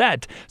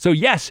upset. So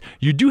yes,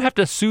 you do have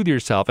to soothe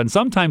yourself, and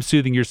sometimes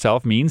soothing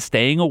yourself means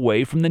staying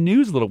away from the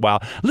news a little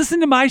while. Listen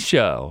to my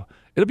show.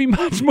 It'll be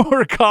much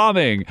more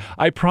calming,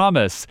 I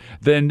promise,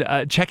 than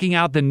checking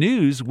out the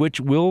news, which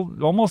will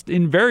almost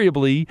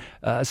invariably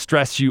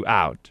stress you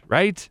out,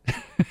 right?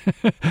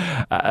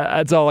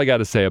 That's all I got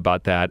to say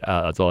about that.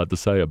 That's all I have to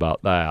say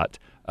about that.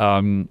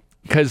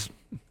 Because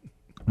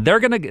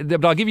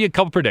but I'll give you a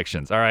couple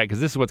predictions, all right?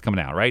 Because this is what's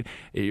coming out, right?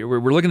 We're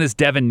looking at this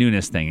Devin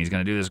Nunes thing. He's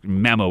going to do this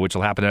memo, which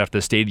will happen after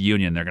the State of the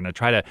Union. They're going to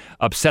try to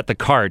upset the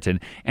cart. And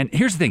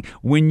here's the thing.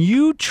 When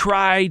you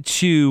try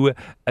to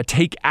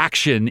take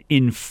action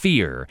in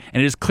fear,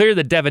 and it is clear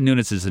that Devin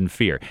Nunes is in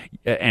fear,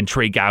 and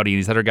Trey Gowdy and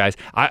these other guys.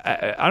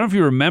 I don't know if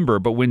you remember,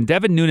 but when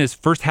Devin Nunes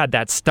first had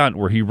that stunt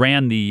where he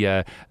ran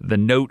the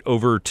note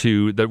over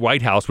to the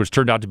White House, which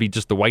turned out to be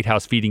just the White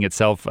House feeding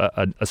itself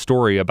a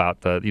story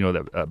about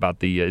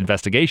the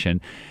investigation.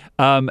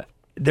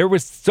 There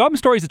was some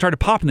stories that started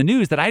to pop in the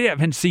news that I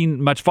haven't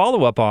seen much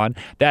follow-up on,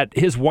 that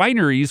his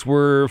wineries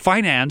were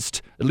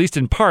financed, at least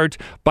in part,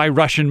 by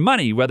Russian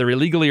money, whether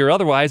illegally or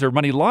otherwise, or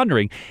money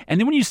laundering. And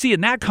then when you see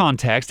in that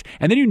context,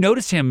 and then you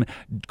notice him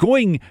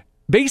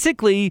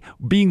basically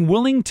being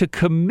willing to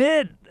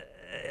commit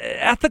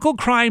ethical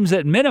crimes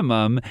at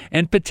minimum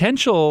and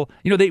potential,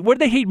 what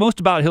they hate most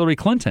about Hillary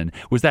Clinton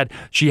was that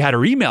she had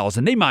her emails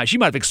and she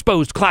might have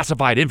exposed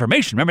classified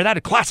information. Remember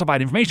that?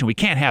 Classified information. We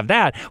can't have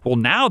that. Well,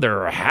 now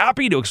they're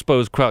happy to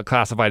expose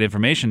classified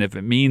information if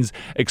it means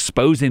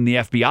exposing the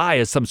FBI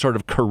as some sort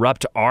of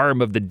corrupt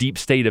arm of the deep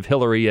state of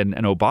Hillary and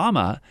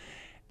Obama.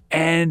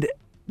 And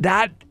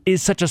that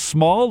is such a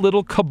small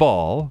little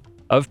cabal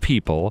of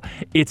people.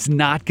 It's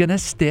not going to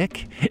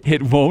stick.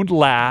 It won't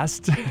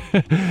last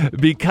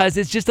because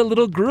it's just a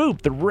little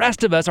group. The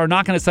rest of us are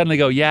not going to suddenly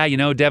go,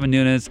 Devin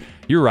Nunes,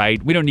 you're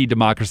right. We don't need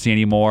democracy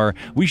anymore.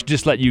 We should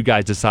just let you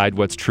guys decide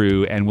what's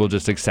true and we'll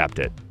just accept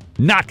it.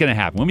 Not going to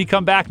happen. When we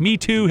come back, Me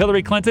Too,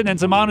 Hillary Clinton, and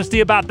some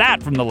honesty about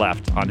that from the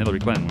left on Hillary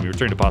Clinton when we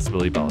return to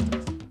Possibility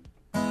Politics.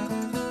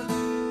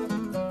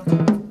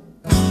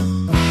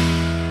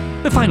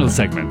 The final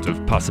segment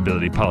of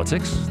Possibility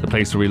Politics, the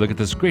place where we look at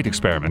this great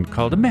experiment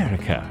called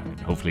America and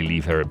hopefully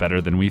leave her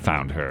better than we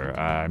found her.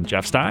 I'm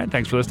Jeff Stein.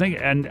 Thanks for listening.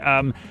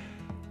 And,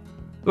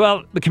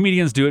 the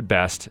comedians do it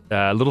best.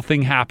 A little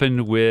thing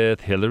happened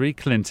with Hillary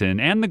Clinton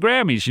and the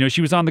Grammys.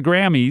 She was on the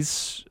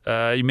Grammys.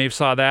 You may have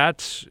saw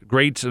that.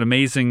 Great and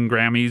amazing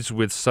Grammys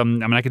with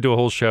I could do a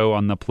whole show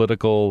on the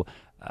political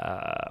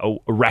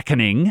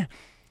reckoning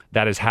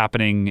that is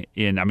happening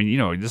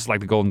this is like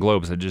the Golden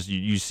Globes.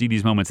 You see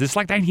these moments. This is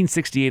like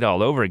 1968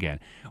 all over again.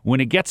 When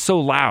it gets so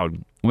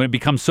loud, when it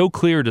becomes so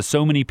clear to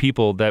so many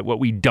people that what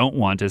we don't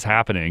want is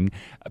happening,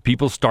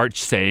 people start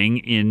saying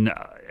in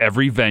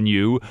every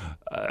venue,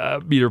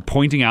 either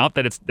pointing out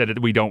that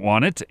we don't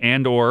want it,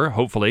 and or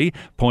hopefully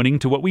pointing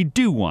to what we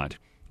do want.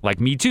 Like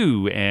Me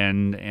Too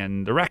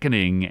and The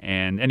Reckoning.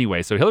 And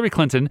anyway, so Hillary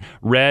Clinton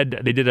they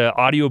did an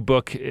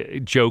audiobook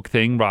joke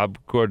thing.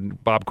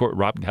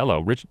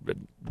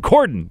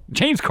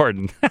 James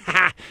Corden.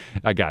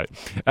 I got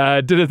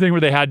it. Did a thing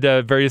where they had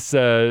various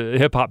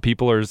hip-hop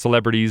people or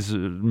celebrities,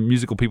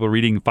 musical people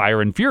reading Fire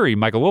and Fury,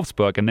 Michael Wolff's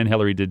book, and then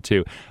Hillary did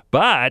too.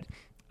 But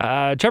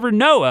Trevor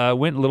Noah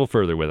went a little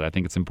further with it. I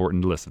think it's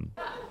important to listen.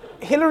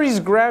 Hillary's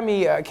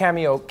Grammy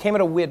cameo came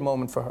at a weird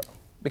moment for her,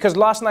 because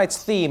last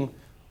night's theme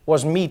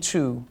was Me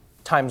Too,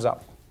 Time's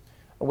Up,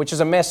 which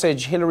is a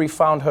message Hillary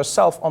found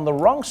herself on the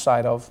wrong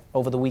side of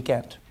over the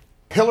weekend.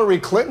 Hillary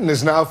Clinton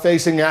is now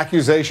facing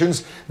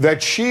accusations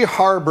that she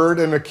harbored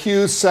an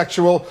accused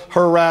sexual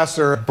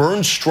harasser.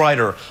 Bernd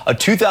Strider, a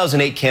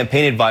 2008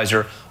 campaign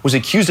advisor, was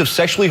accused of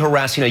sexually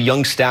harassing a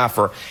young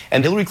staffer,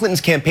 and Hillary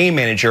Clinton's campaign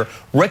manager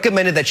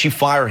recommended that she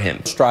fire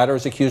him. Strider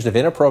is accused of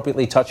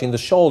inappropriately touching the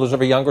shoulders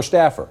of a younger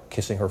staffer,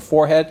 kissing her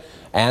forehead,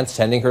 and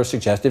sending her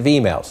suggestive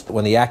emails.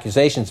 When the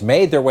accusations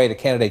made their way to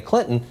candidate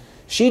Clinton,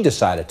 she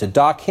decided to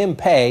dock him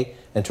pay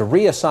and to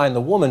reassign the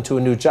woman to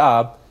a new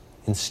job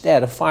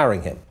instead of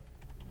firing him.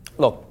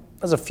 Look,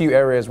 there's a few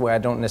areas where I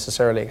don't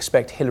necessarily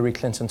expect Hillary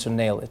Clinton to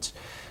nail it.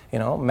 You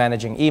know,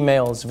 managing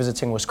emails,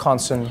 visiting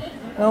Wisconsin,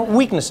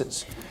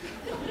 weaknesses.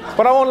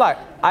 But I won't lie,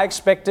 I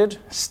expected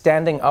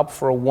standing up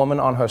for a woman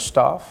on her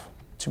staff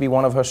to be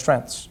one of her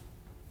strengths.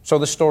 So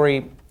the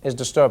story is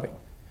disturbing.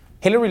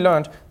 Hillary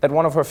learned that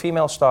one of her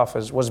female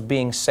staffers was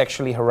being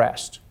sexually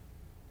harassed.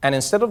 And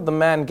instead of the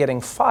man getting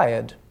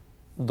fired,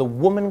 the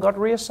woman got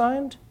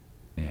reassigned?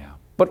 Yeah.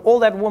 But all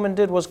that woman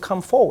did was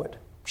come forward.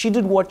 She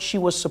did what she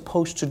was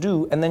supposed to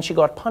do, and then she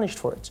got punished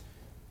for it.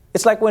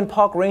 It's like when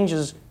park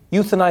rangers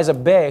euthanize a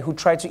bear who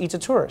tried to eat a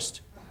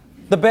tourist.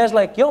 The bear's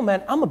like, yo,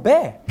 man, I'm a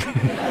bear.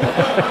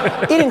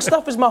 Eating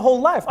stuff is my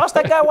whole life. Ask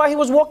that guy why he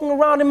was walking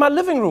around in my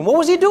living room. What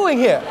was he doing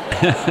here?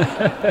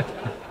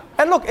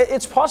 And look,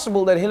 it's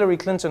possible that Hillary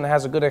Clinton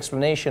has a good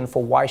explanation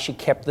for why she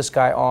kept this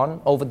guy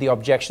on over the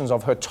objections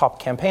of her top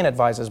campaign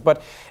advisors.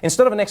 But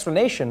instead of an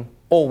explanation,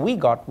 all we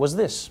got was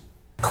this.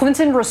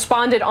 Clinton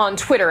responded on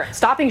Twitter,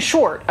 stopping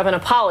short of an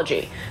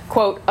apology.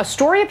 Quote, "A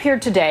story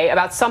appeared today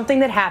about something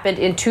that happened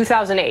in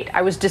 2008.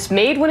 I was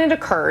dismayed when it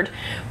occurred,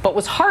 but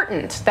was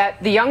heartened that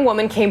the young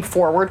woman came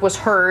forward, was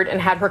heard,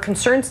 and had her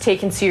concerns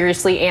taken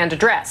seriously and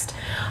addressed.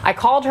 I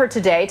called her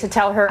today to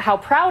tell her how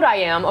proud I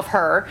am of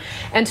her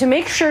and to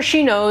make sure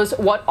she knows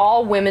what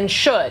all women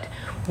should.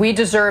 We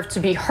deserve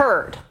to be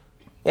heard."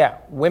 Yeah,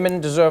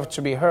 women deserve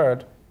to be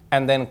heard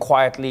and then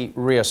quietly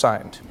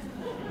reassigned.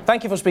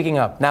 Thank you for speaking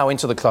up. Now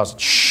into the closet.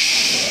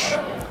 Shh.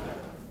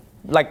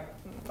 Like,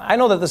 I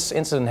know that this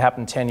incident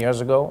happened 10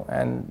 years ago,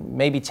 and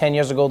maybe 10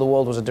 years ago the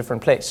world was a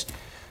different place.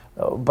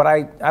 But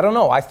I don't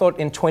know. I thought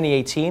in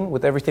 2018,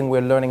 with everything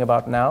we're learning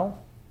about now,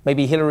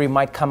 maybe Hillary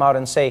might come out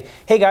and say,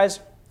 hey guys,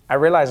 I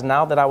realize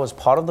now that I was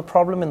part of the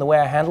problem in the way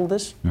I handled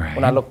this. Right.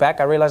 When I look back,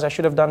 I realize I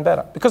should have done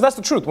better. Because that's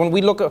the truth. When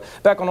we look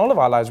back on all of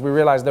our lives, we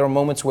realize there are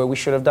moments where we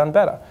should have done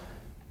better.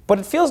 But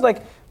it feels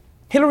like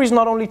Hillary's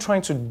not only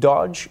trying to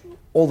dodge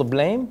all the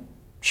blame,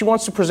 she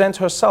wants to present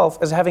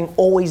herself as having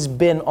always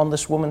been on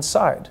this woman's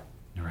side,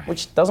 right,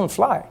 which doesn't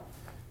fly.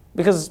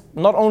 Because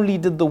not only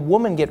did the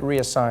woman get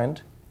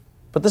reassigned,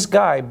 but this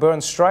guy,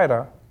 Bernd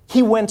Strider,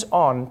 he went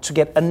on to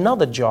get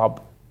another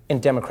job in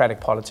Democratic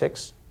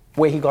politics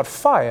where he got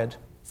fired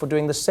for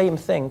doing the same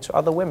thing to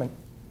other women.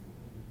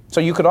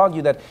 So you could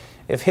argue that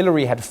if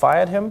Hillary had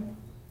fired him,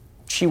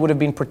 she would have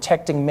been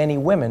protecting many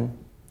women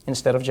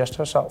instead of just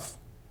herself.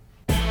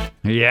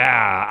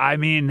 Yeah, I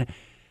mean,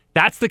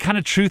 that's the kind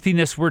of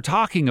truthiness we're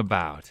talking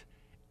about.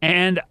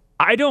 And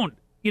I don't,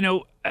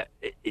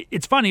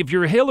 it's funny, if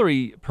you're a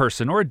Hillary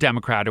person or a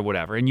Democrat or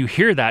whatever, and you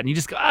hear that and you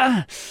just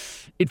go,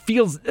 it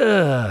feels,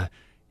 and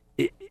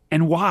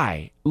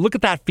why? Look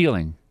at that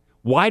feeling.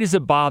 Why does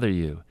it bother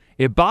you?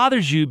 It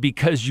bothers you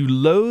because you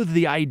loathe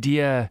the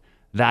idea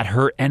that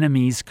her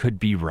enemies could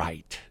be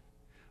right,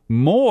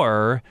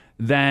 more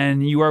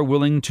than you are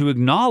willing to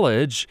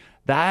acknowledge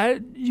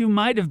that you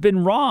might have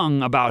been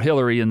wrong about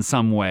Hillary in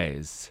some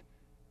ways,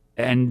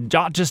 and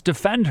not just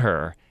defend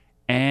her.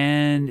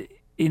 And,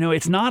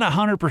 it's not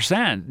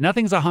 100%.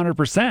 Nothing's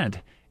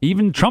 100%.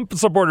 Even Trump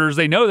supporters,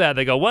 they know that.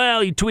 They go,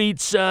 well, he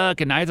tweets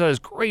suck. And I saw this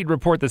great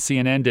report that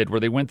CNN did where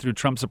they went through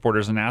Trump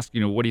supporters and asked,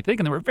 what do you think?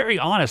 And they were very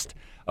honest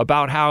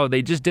about how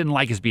they just didn't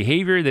like his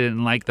behavior. They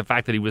didn't like the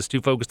fact that he was too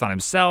focused on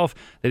himself.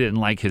 They didn't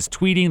like his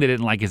tweeting. They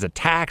didn't like his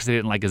attacks. They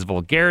didn't like his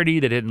vulgarity.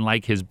 They didn't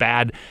like his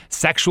bad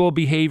sexual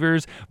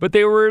behaviors. But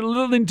they were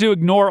willing to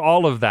ignore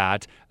all of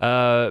that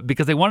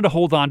because they wanted to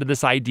hold on to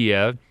this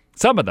idea,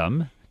 some of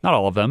them, not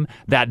all of them,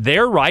 that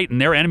they're right and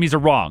their enemies are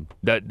wrong.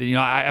 That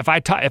if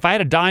I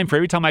had a dime for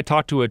every time I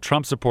talked to a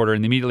Trump supporter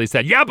and they immediately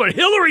said, yeah, but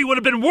Hillary would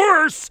have been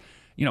worse,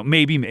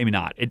 maybe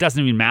not. It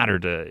doesn't even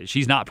matter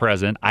she's not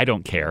president. I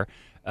don't care.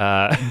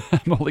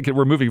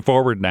 We're moving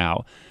forward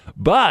now.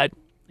 But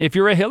if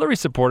you're a Hillary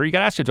supporter, you got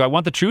to ask yourself, do I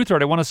want the truth or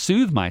do I want to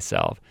soothe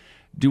myself?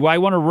 Do I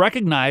want to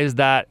recognize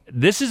that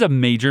this is a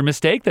major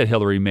mistake that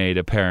Hillary made,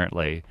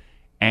 apparently?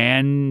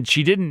 And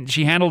she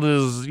handled it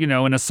as,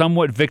 in a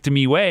somewhat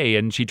victim-y way.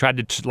 And she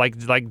tried to,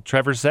 like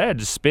Trevor said,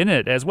 to spin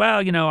it as,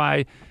 well,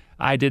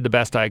 I did the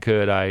best I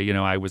could.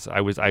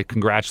 I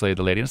congratulated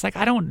the lady. And it's like,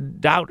 I don't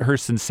doubt her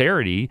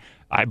sincerity.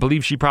 I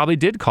believe she probably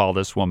did call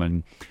this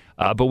woman.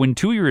 But when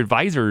two of your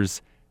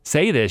advisors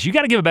say this, you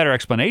got to give a better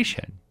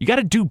explanation. You got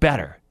to do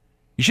better.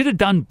 You should have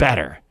done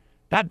better.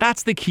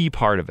 That's the key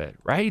part of it,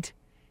 right?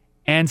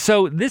 And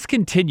so this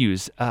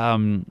continues,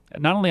 not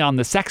only on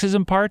the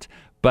sexism part,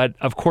 but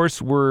of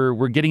course,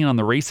 we're getting on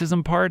the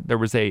racism part. There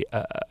was a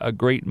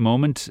great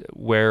moment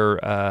where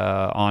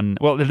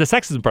the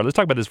sexism part. Let's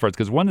talk about this first,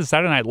 because one is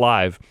Saturday Night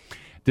Live.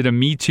 did a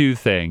Me Too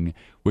thing,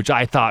 which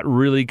I thought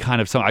really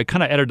I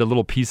kind of edited a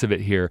little piece of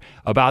it here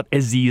about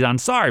Aziz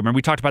Ansari. Remember,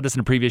 we talked about this in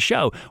a previous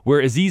show,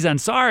 where Aziz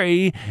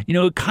Ansari,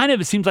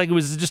 it seems like it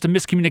was just a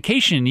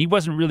miscommunication. He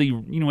wasn't really,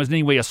 was in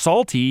any way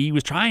assaulty. He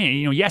was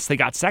trying, yes, they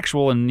got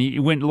sexual and he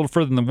went a little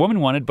further than the woman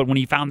wanted, but when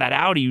he found that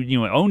out, he,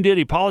 owned it,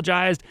 he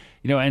apologized,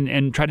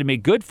 and tried to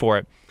make good for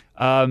it,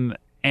 and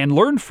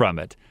learned from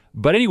it.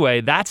 But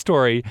anyway, that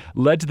story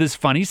led to this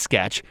funny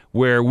sketch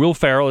where Will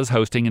Ferrell is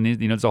hosting, and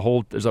there's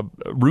a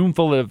room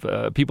full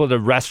of people at a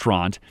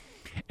restaurant,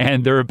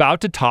 and they're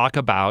about to talk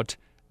about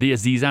the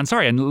Aziz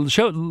Ansari,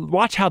 and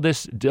watch how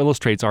this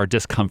illustrates our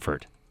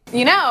discomfort.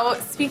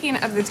 Speaking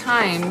of the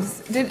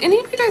Times, did any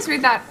of you guys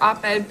read that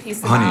op-ed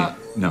piece about? Honey,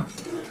 no.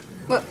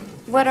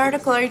 What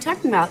article are you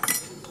talking about?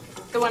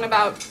 The one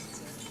about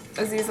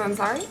Aziz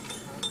Ansari?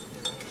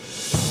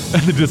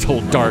 And this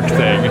whole dark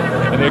thing,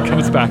 and it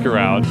comes back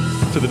around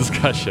to the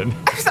discussion.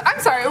 I'm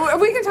sorry,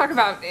 we can talk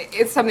about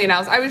it's something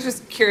else. I was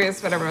just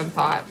curious what everyone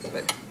thought.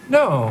 But...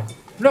 No,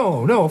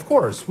 of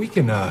course. We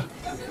can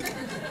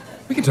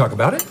talk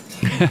about it.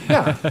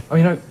 Yeah,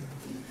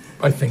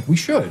 I think we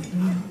should.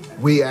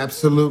 We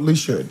absolutely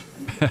should.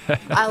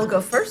 I'll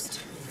go first.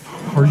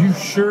 Are you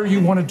sure you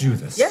want to do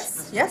this?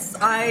 Yes,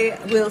 I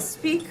will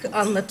speak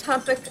on the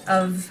topic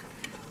of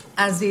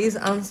Aziz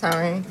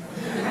Ansari.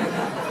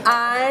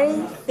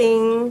 I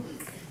think...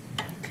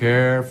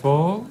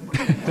 Careful.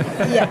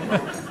 Yeah.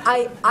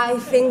 I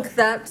think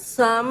that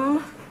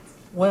some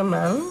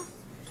women...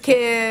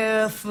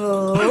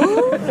 Careful.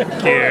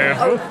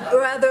 Careful.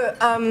 Rather,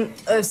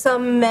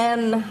 some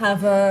men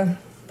have a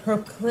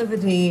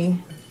proclivity...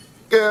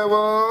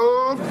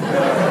 Careful.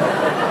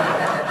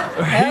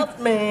 Help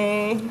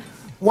me.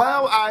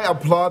 While I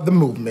applaud the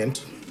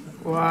movement...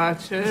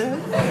 Watch it.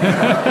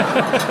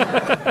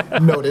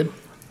 Noted.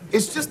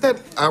 It's just that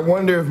I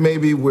wonder if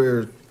maybe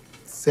we're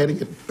setting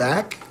it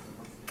back.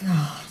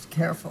 God,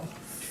 careful.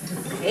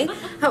 Okay.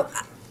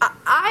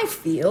 I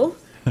feel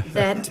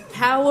that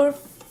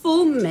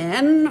powerful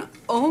men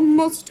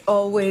almost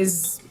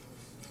always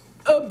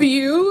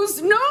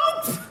abuse. Nope.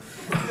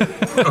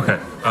 Okay.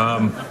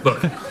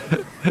 Look.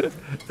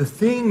 The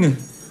thing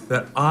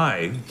that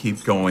I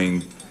keep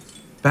going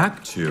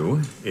back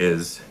to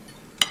is,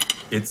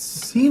 it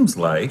seems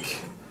like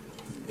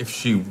if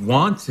she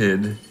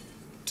wanted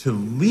to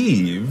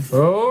leave...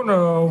 Oh,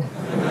 no.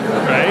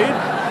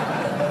 Right?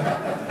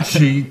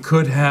 She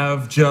could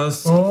have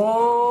just...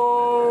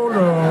 Oh,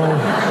 no.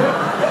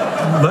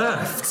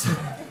 Left.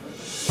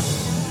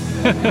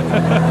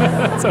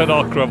 So it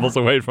all crumbles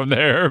away from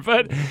there.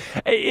 But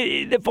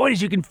the point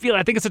is, you can feel it.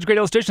 I think it's such a great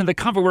illustration of the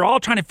comfort. We're all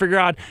trying to figure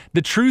out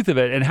the truth of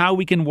it and how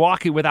we can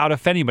walk it without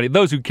offending anybody,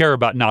 those who care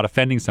about not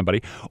offending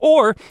somebody.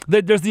 Or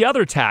there's the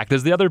other tack.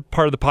 There's the other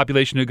part of the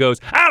population who goes,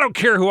 I don't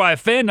care who I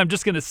offend. I'm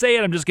just going to say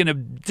it. I'm just going to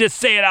just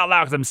say it out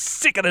loud because I'm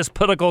sick of this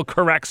political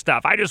correct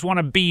stuff. I just want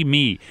to be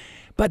me.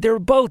 But they're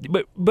both,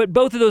 but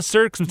both of those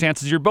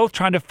circumstances, you're both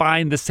trying to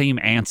find the same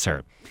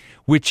answer,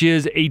 which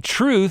is a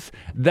truth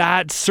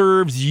that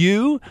serves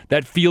you,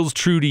 that feels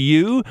true to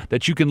you,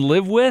 that you can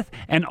live with,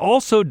 and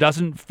also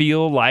doesn't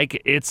feel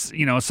like it's,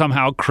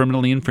 somehow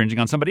criminally infringing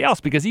on somebody else.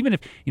 Because even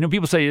if,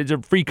 people say it's a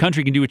free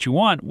country, you can do what you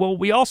want. Well,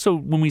 we also,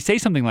 when we say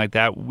something like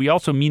that, we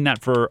also mean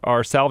that for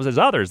ourselves as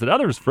others,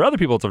 for other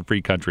people, it's a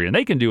free country and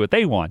they can do what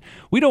they want.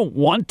 We don't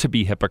want to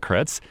be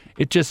hypocrites.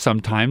 It just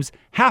sometimes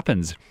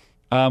happens.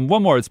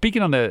 One more,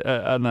 speaking on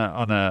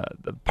the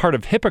part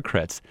of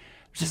hypocrites,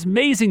 there's this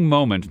amazing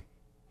moment.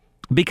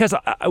 Because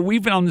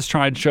we've been on this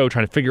show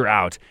trying to figure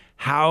out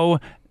how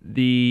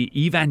the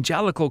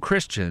evangelical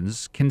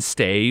Christians can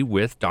stay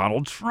with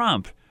Donald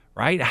Trump,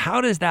 right? How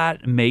does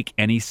that make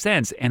any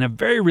sense? And a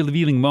very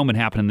revealing moment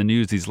happened in the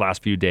news these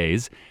last few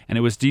days, and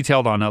it was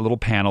detailed on a little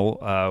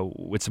panel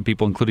with some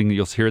people, including,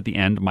 you'll hear at the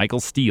end,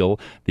 Michael Steele,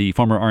 the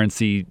former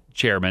RNC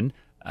chairman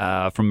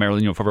from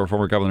Maryland,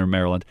 former governor of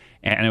Maryland,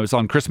 and it was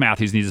on Chris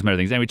Matthews and these other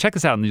things. Anyway, check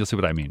this out and you'll see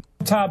what I mean.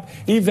 Top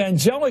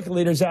evangelical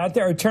leaders out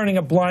there are turning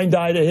a blind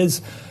eye to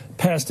his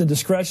past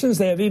indiscretions.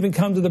 They have even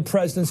come to the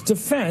president's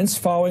defense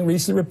following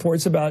recent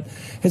reports about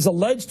his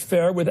alleged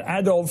affair with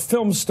adult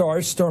film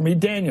star Stormy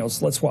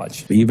Daniels. Let's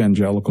watch. The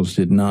evangelicals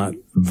did not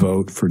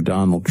vote for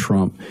Donald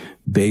Trump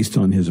based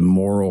on his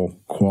moral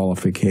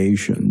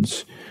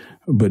qualifications,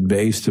 but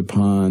based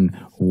upon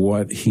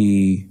what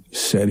he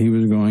said he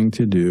was going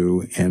to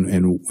do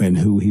and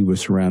who he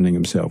was surrounding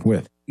himself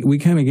with. We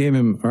kind of gave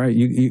him, all right,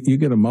 you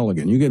get a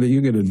mulligan. You get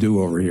a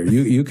do-over here.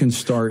 You can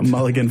start. A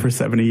mulligan for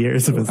 70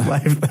 years of his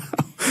life, though.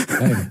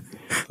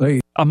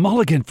 A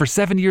mulligan for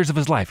 7 years of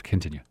his life.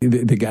 Continue.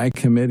 The guy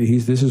committed,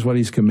 this is what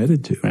he's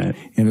committed to. Right.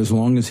 And as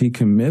long as he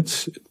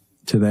commits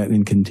to that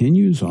and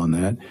continues on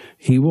that,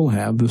 he will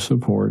have the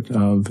support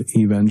of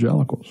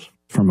evangelicals.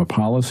 From a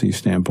policy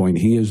standpoint,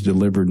 he has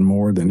delivered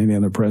more than any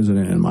other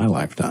president in my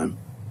lifetime.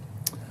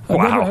 I've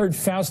never heard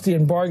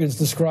Faustian bargains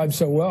described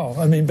so well.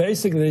 I mean,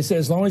 basically, they say,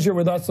 as long as you're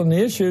with us on the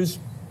issues,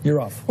 you're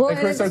off. Well,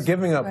 Chris, they're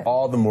giving up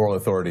all the moral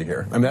authority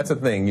here. I mean, that's the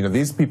thing. You know,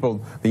 these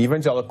people, the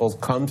evangelicals,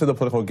 come to the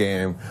political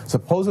game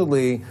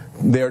supposedly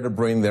there to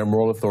bring their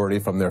moral authority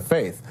from their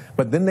faith.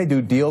 But then they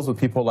do deals with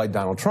people like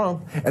Donald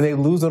Trump, and they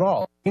lose it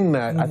all.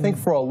 That I think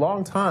for a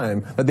long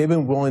time that they've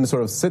been willing to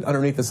sort of sit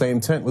underneath the same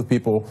tent with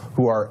people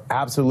who are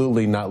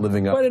absolutely not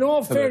living up. But in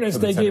all to fairness,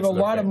 the they gave a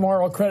lot of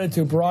moral credit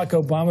to Barack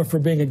Obama for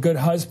being a good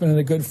husband and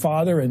a good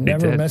father and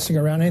never messing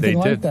around anything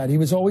like that. He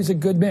was always a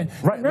good man.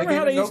 Right. Remember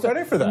how they used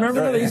credit for that.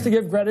 Remember how they used to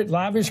give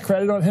lavish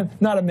credit on him?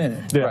 Not a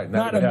minute. Yeah. Right.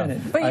 Not a minute.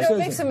 But you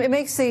know, it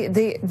makes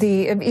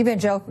the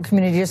evangelical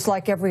community just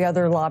like every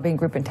other lobbying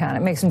group in town.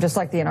 It makes them just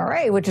like the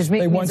NRA, which is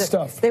they want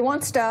stuff. They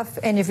want stuff,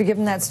 and if you give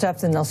them that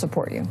stuff, then they'll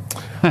support you.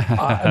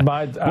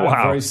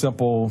 Very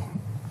simple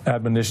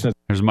admonition.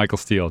 There's Michael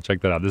Steele.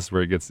 Check that out. This is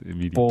where it gets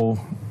immediate. Simple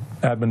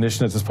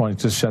admonition at this point.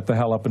 Just shut the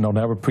hell up and don't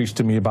ever preach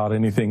to me about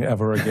anything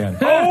ever again.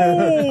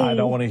 I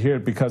don't want to hear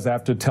it, because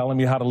after telling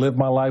me how to live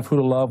my life, who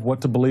to love,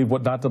 what to believe,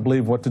 what not to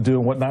believe, what to do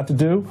and what not to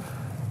do,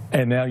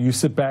 and now you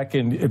sit back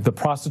and if the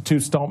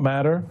prostitutes don't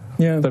matter,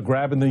 the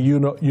grabbing the you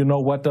know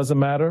what doesn't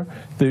matter,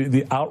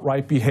 the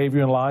outright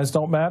behavior and lies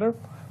don't matter.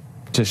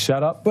 Just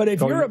shut up. But if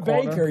you're a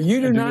baker,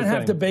 you do not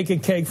have to bake a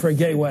cake for a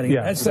gay wedding.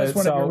 Yeah, that's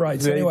one of your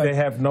rights. Anyway, they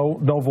have no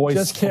voice.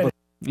 Just kidding.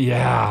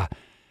 Yeah.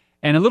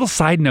 And a little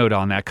side note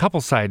on that,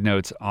 couple side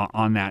notes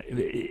on that,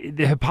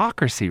 the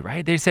hypocrisy,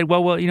 right? They said,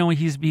 well, you know,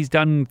 he's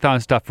done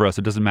stuff for us.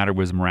 It doesn't matter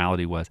what his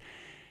morality was.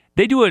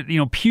 They do it, you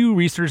know, Pew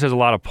Research has a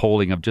lot of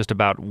polling of just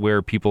about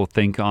where people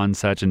think on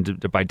such and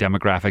by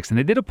demographics. And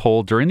they did a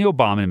poll during the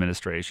Obama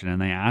administration,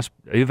 and they asked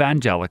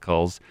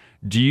evangelicals,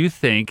 do you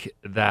think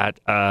that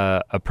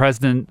a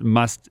president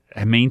must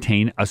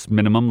maintain a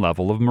minimum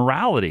level of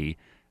morality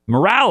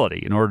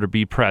in order to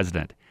be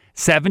president?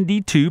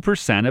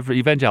 72% of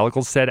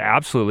evangelicals said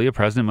absolutely a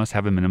president must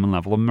have a minimum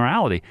level of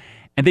morality.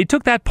 And they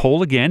took that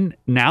poll again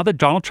now that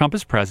Donald Trump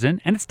is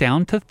president, and it's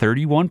down to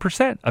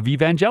 31% of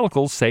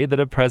evangelicals say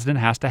that a president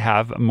has to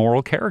have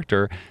moral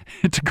character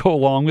to go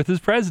along with his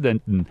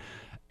president. And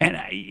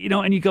you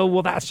know, and you go,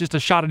 well, that's just a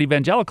shot at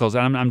evangelicals.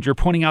 And you're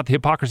pointing out the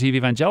hypocrisy of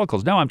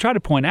evangelicals. No, I'm trying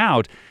to point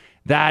out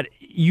that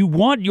you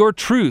want your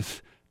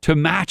truth to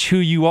match who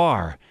you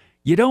are.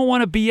 You don't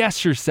want to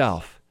BS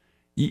yourself.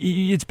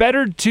 It's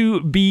better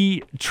to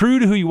be true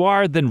to who you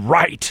are than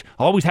right,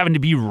 always having to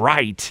be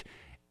right.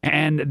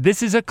 And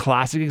this is a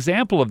classic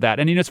example of that.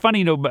 And, you know, it's funny,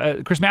 you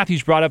know, Chris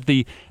Matthews brought up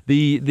the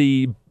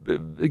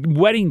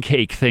wedding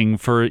cake thing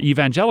for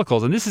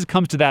evangelicals. And this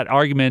comes to that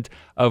argument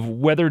of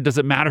whether does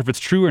it matter if it's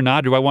true or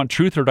not? Do I want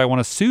truth or do I want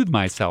to soothe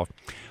myself?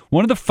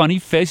 One of the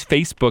funny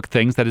Facebook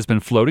things that has been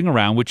floating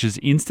around, which is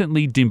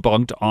instantly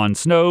debunked on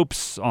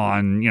Snopes,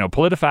 on, you know,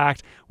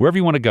 PolitiFact, wherever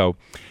you want to go,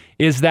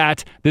 is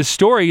that this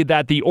story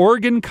that the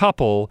Oregon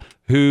couple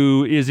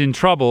who is in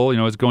trouble, you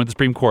know, is going to the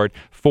Supreme Court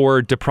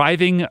for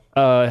depriving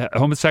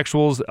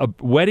homosexuals a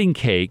wedding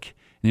cake.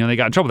 You know, they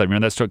got in trouble with that.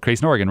 Remember that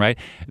case in Oregon, right?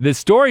 The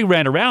story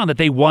ran around that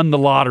they won the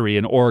lottery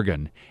in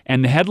Oregon.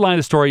 And the headline of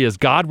the story is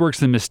God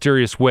works in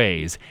mysterious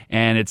ways.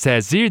 And it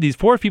says, here, these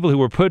poor people who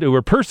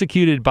were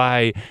persecuted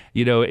by,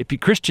 you know,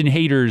 Christian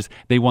haters,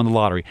 they won the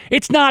lottery.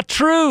 It's not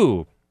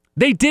true.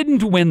 They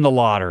didn't win the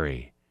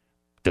lottery.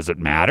 Does it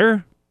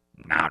matter?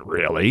 Not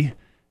really.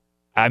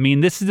 I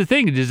mean, this is the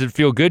thing. Does it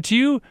feel good to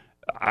you?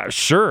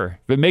 Sure.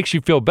 If it makes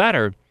you feel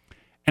better.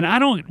 And I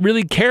don't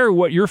really care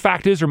what your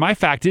fact is or my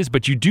fact is,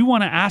 but you do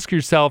want to ask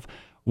yourself,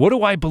 what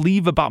do I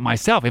believe about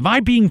myself? Am I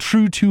being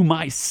true to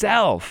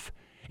myself?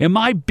 Am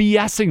I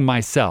BSing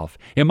myself?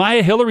 Am I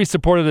a Hillary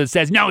supporter that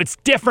says, no, it's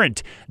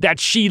different that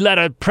she let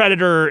a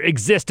predator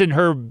exist in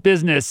her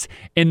business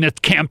in the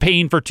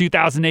campaign for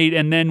 2008,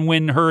 and then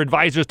when her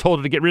advisors told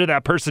her to get rid of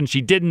that person,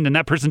 she didn't, and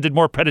that person did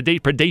more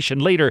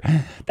predation later?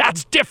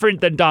 That's different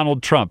than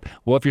Donald Trump.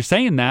 Well, if you're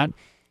saying that,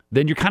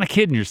 then you're kind of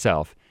kidding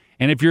yourself.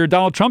 And if you're a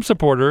Donald Trump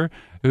supporter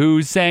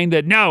who's saying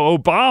that, no,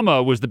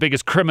 Obama was the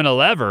biggest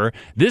criminal ever,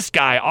 this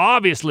guy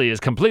obviously is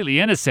completely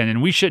innocent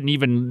and we shouldn't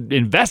even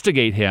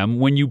investigate him,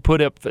 when you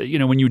put up, you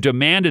know, when you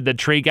demanded that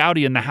Trey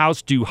Gowdy and the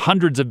House do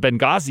hundreds of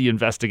Benghazi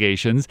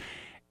investigations,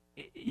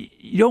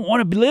 you don't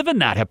want to live in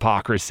that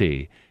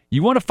hypocrisy.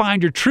 You want to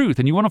find your truth,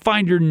 and you want to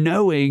find your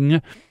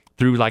knowing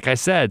through, like I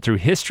said, through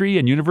history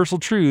and universal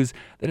truths,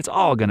 that it's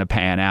all going to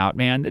pan out,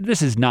 man.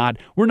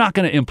 We're not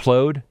going to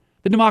implode.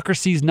 The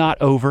democracy's not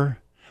over.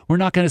 We're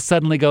not going to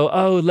suddenly go,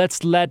 oh,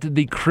 let's let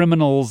the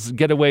criminals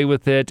get away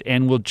with it,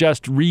 and we'll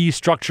just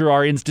restructure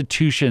our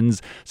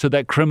institutions so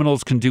that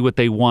criminals can do what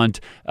they want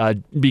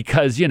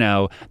because, you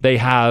know, they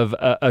have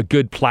a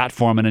good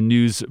platform and a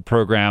news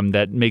program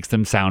that makes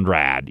them sound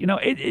rad. You know,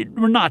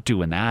 we're not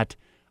doing that.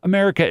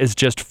 America is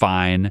just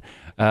fine.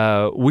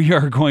 We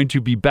are going to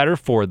be better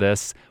for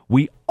this.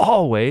 We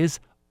always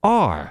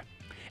are.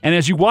 And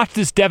as you watch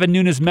this Devin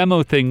Nunes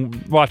memo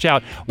thing, watch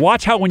out.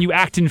 Watch how when you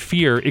act in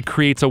fear, it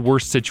creates a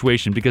worse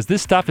situation, because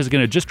this stuff is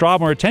going to just draw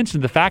more attention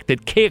to the fact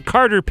that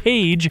Carter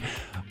Page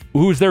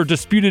who's their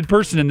disputed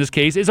person in this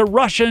case, is a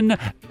Russian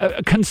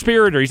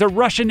conspirator. He's a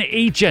Russian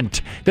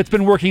agent that's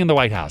been working in the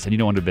White House, and you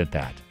don't want to admit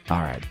that. All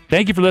right.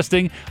 Thank you for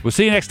listening. We'll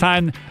see you next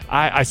time.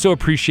 I so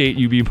appreciate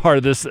you being part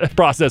of this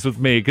process with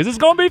me because it's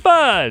going to be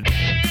fun.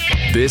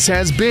 This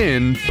has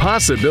been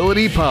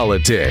Possibility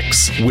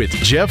Politics with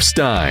Jeff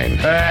Stein.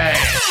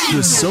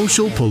 The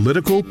social,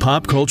 political,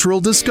 pop cultural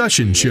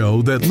discussion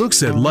show that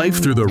looks at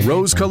life through the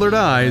rose-colored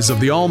eyes of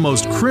the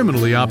almost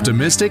criminally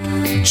optimistic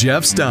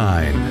Jeff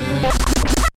Stein.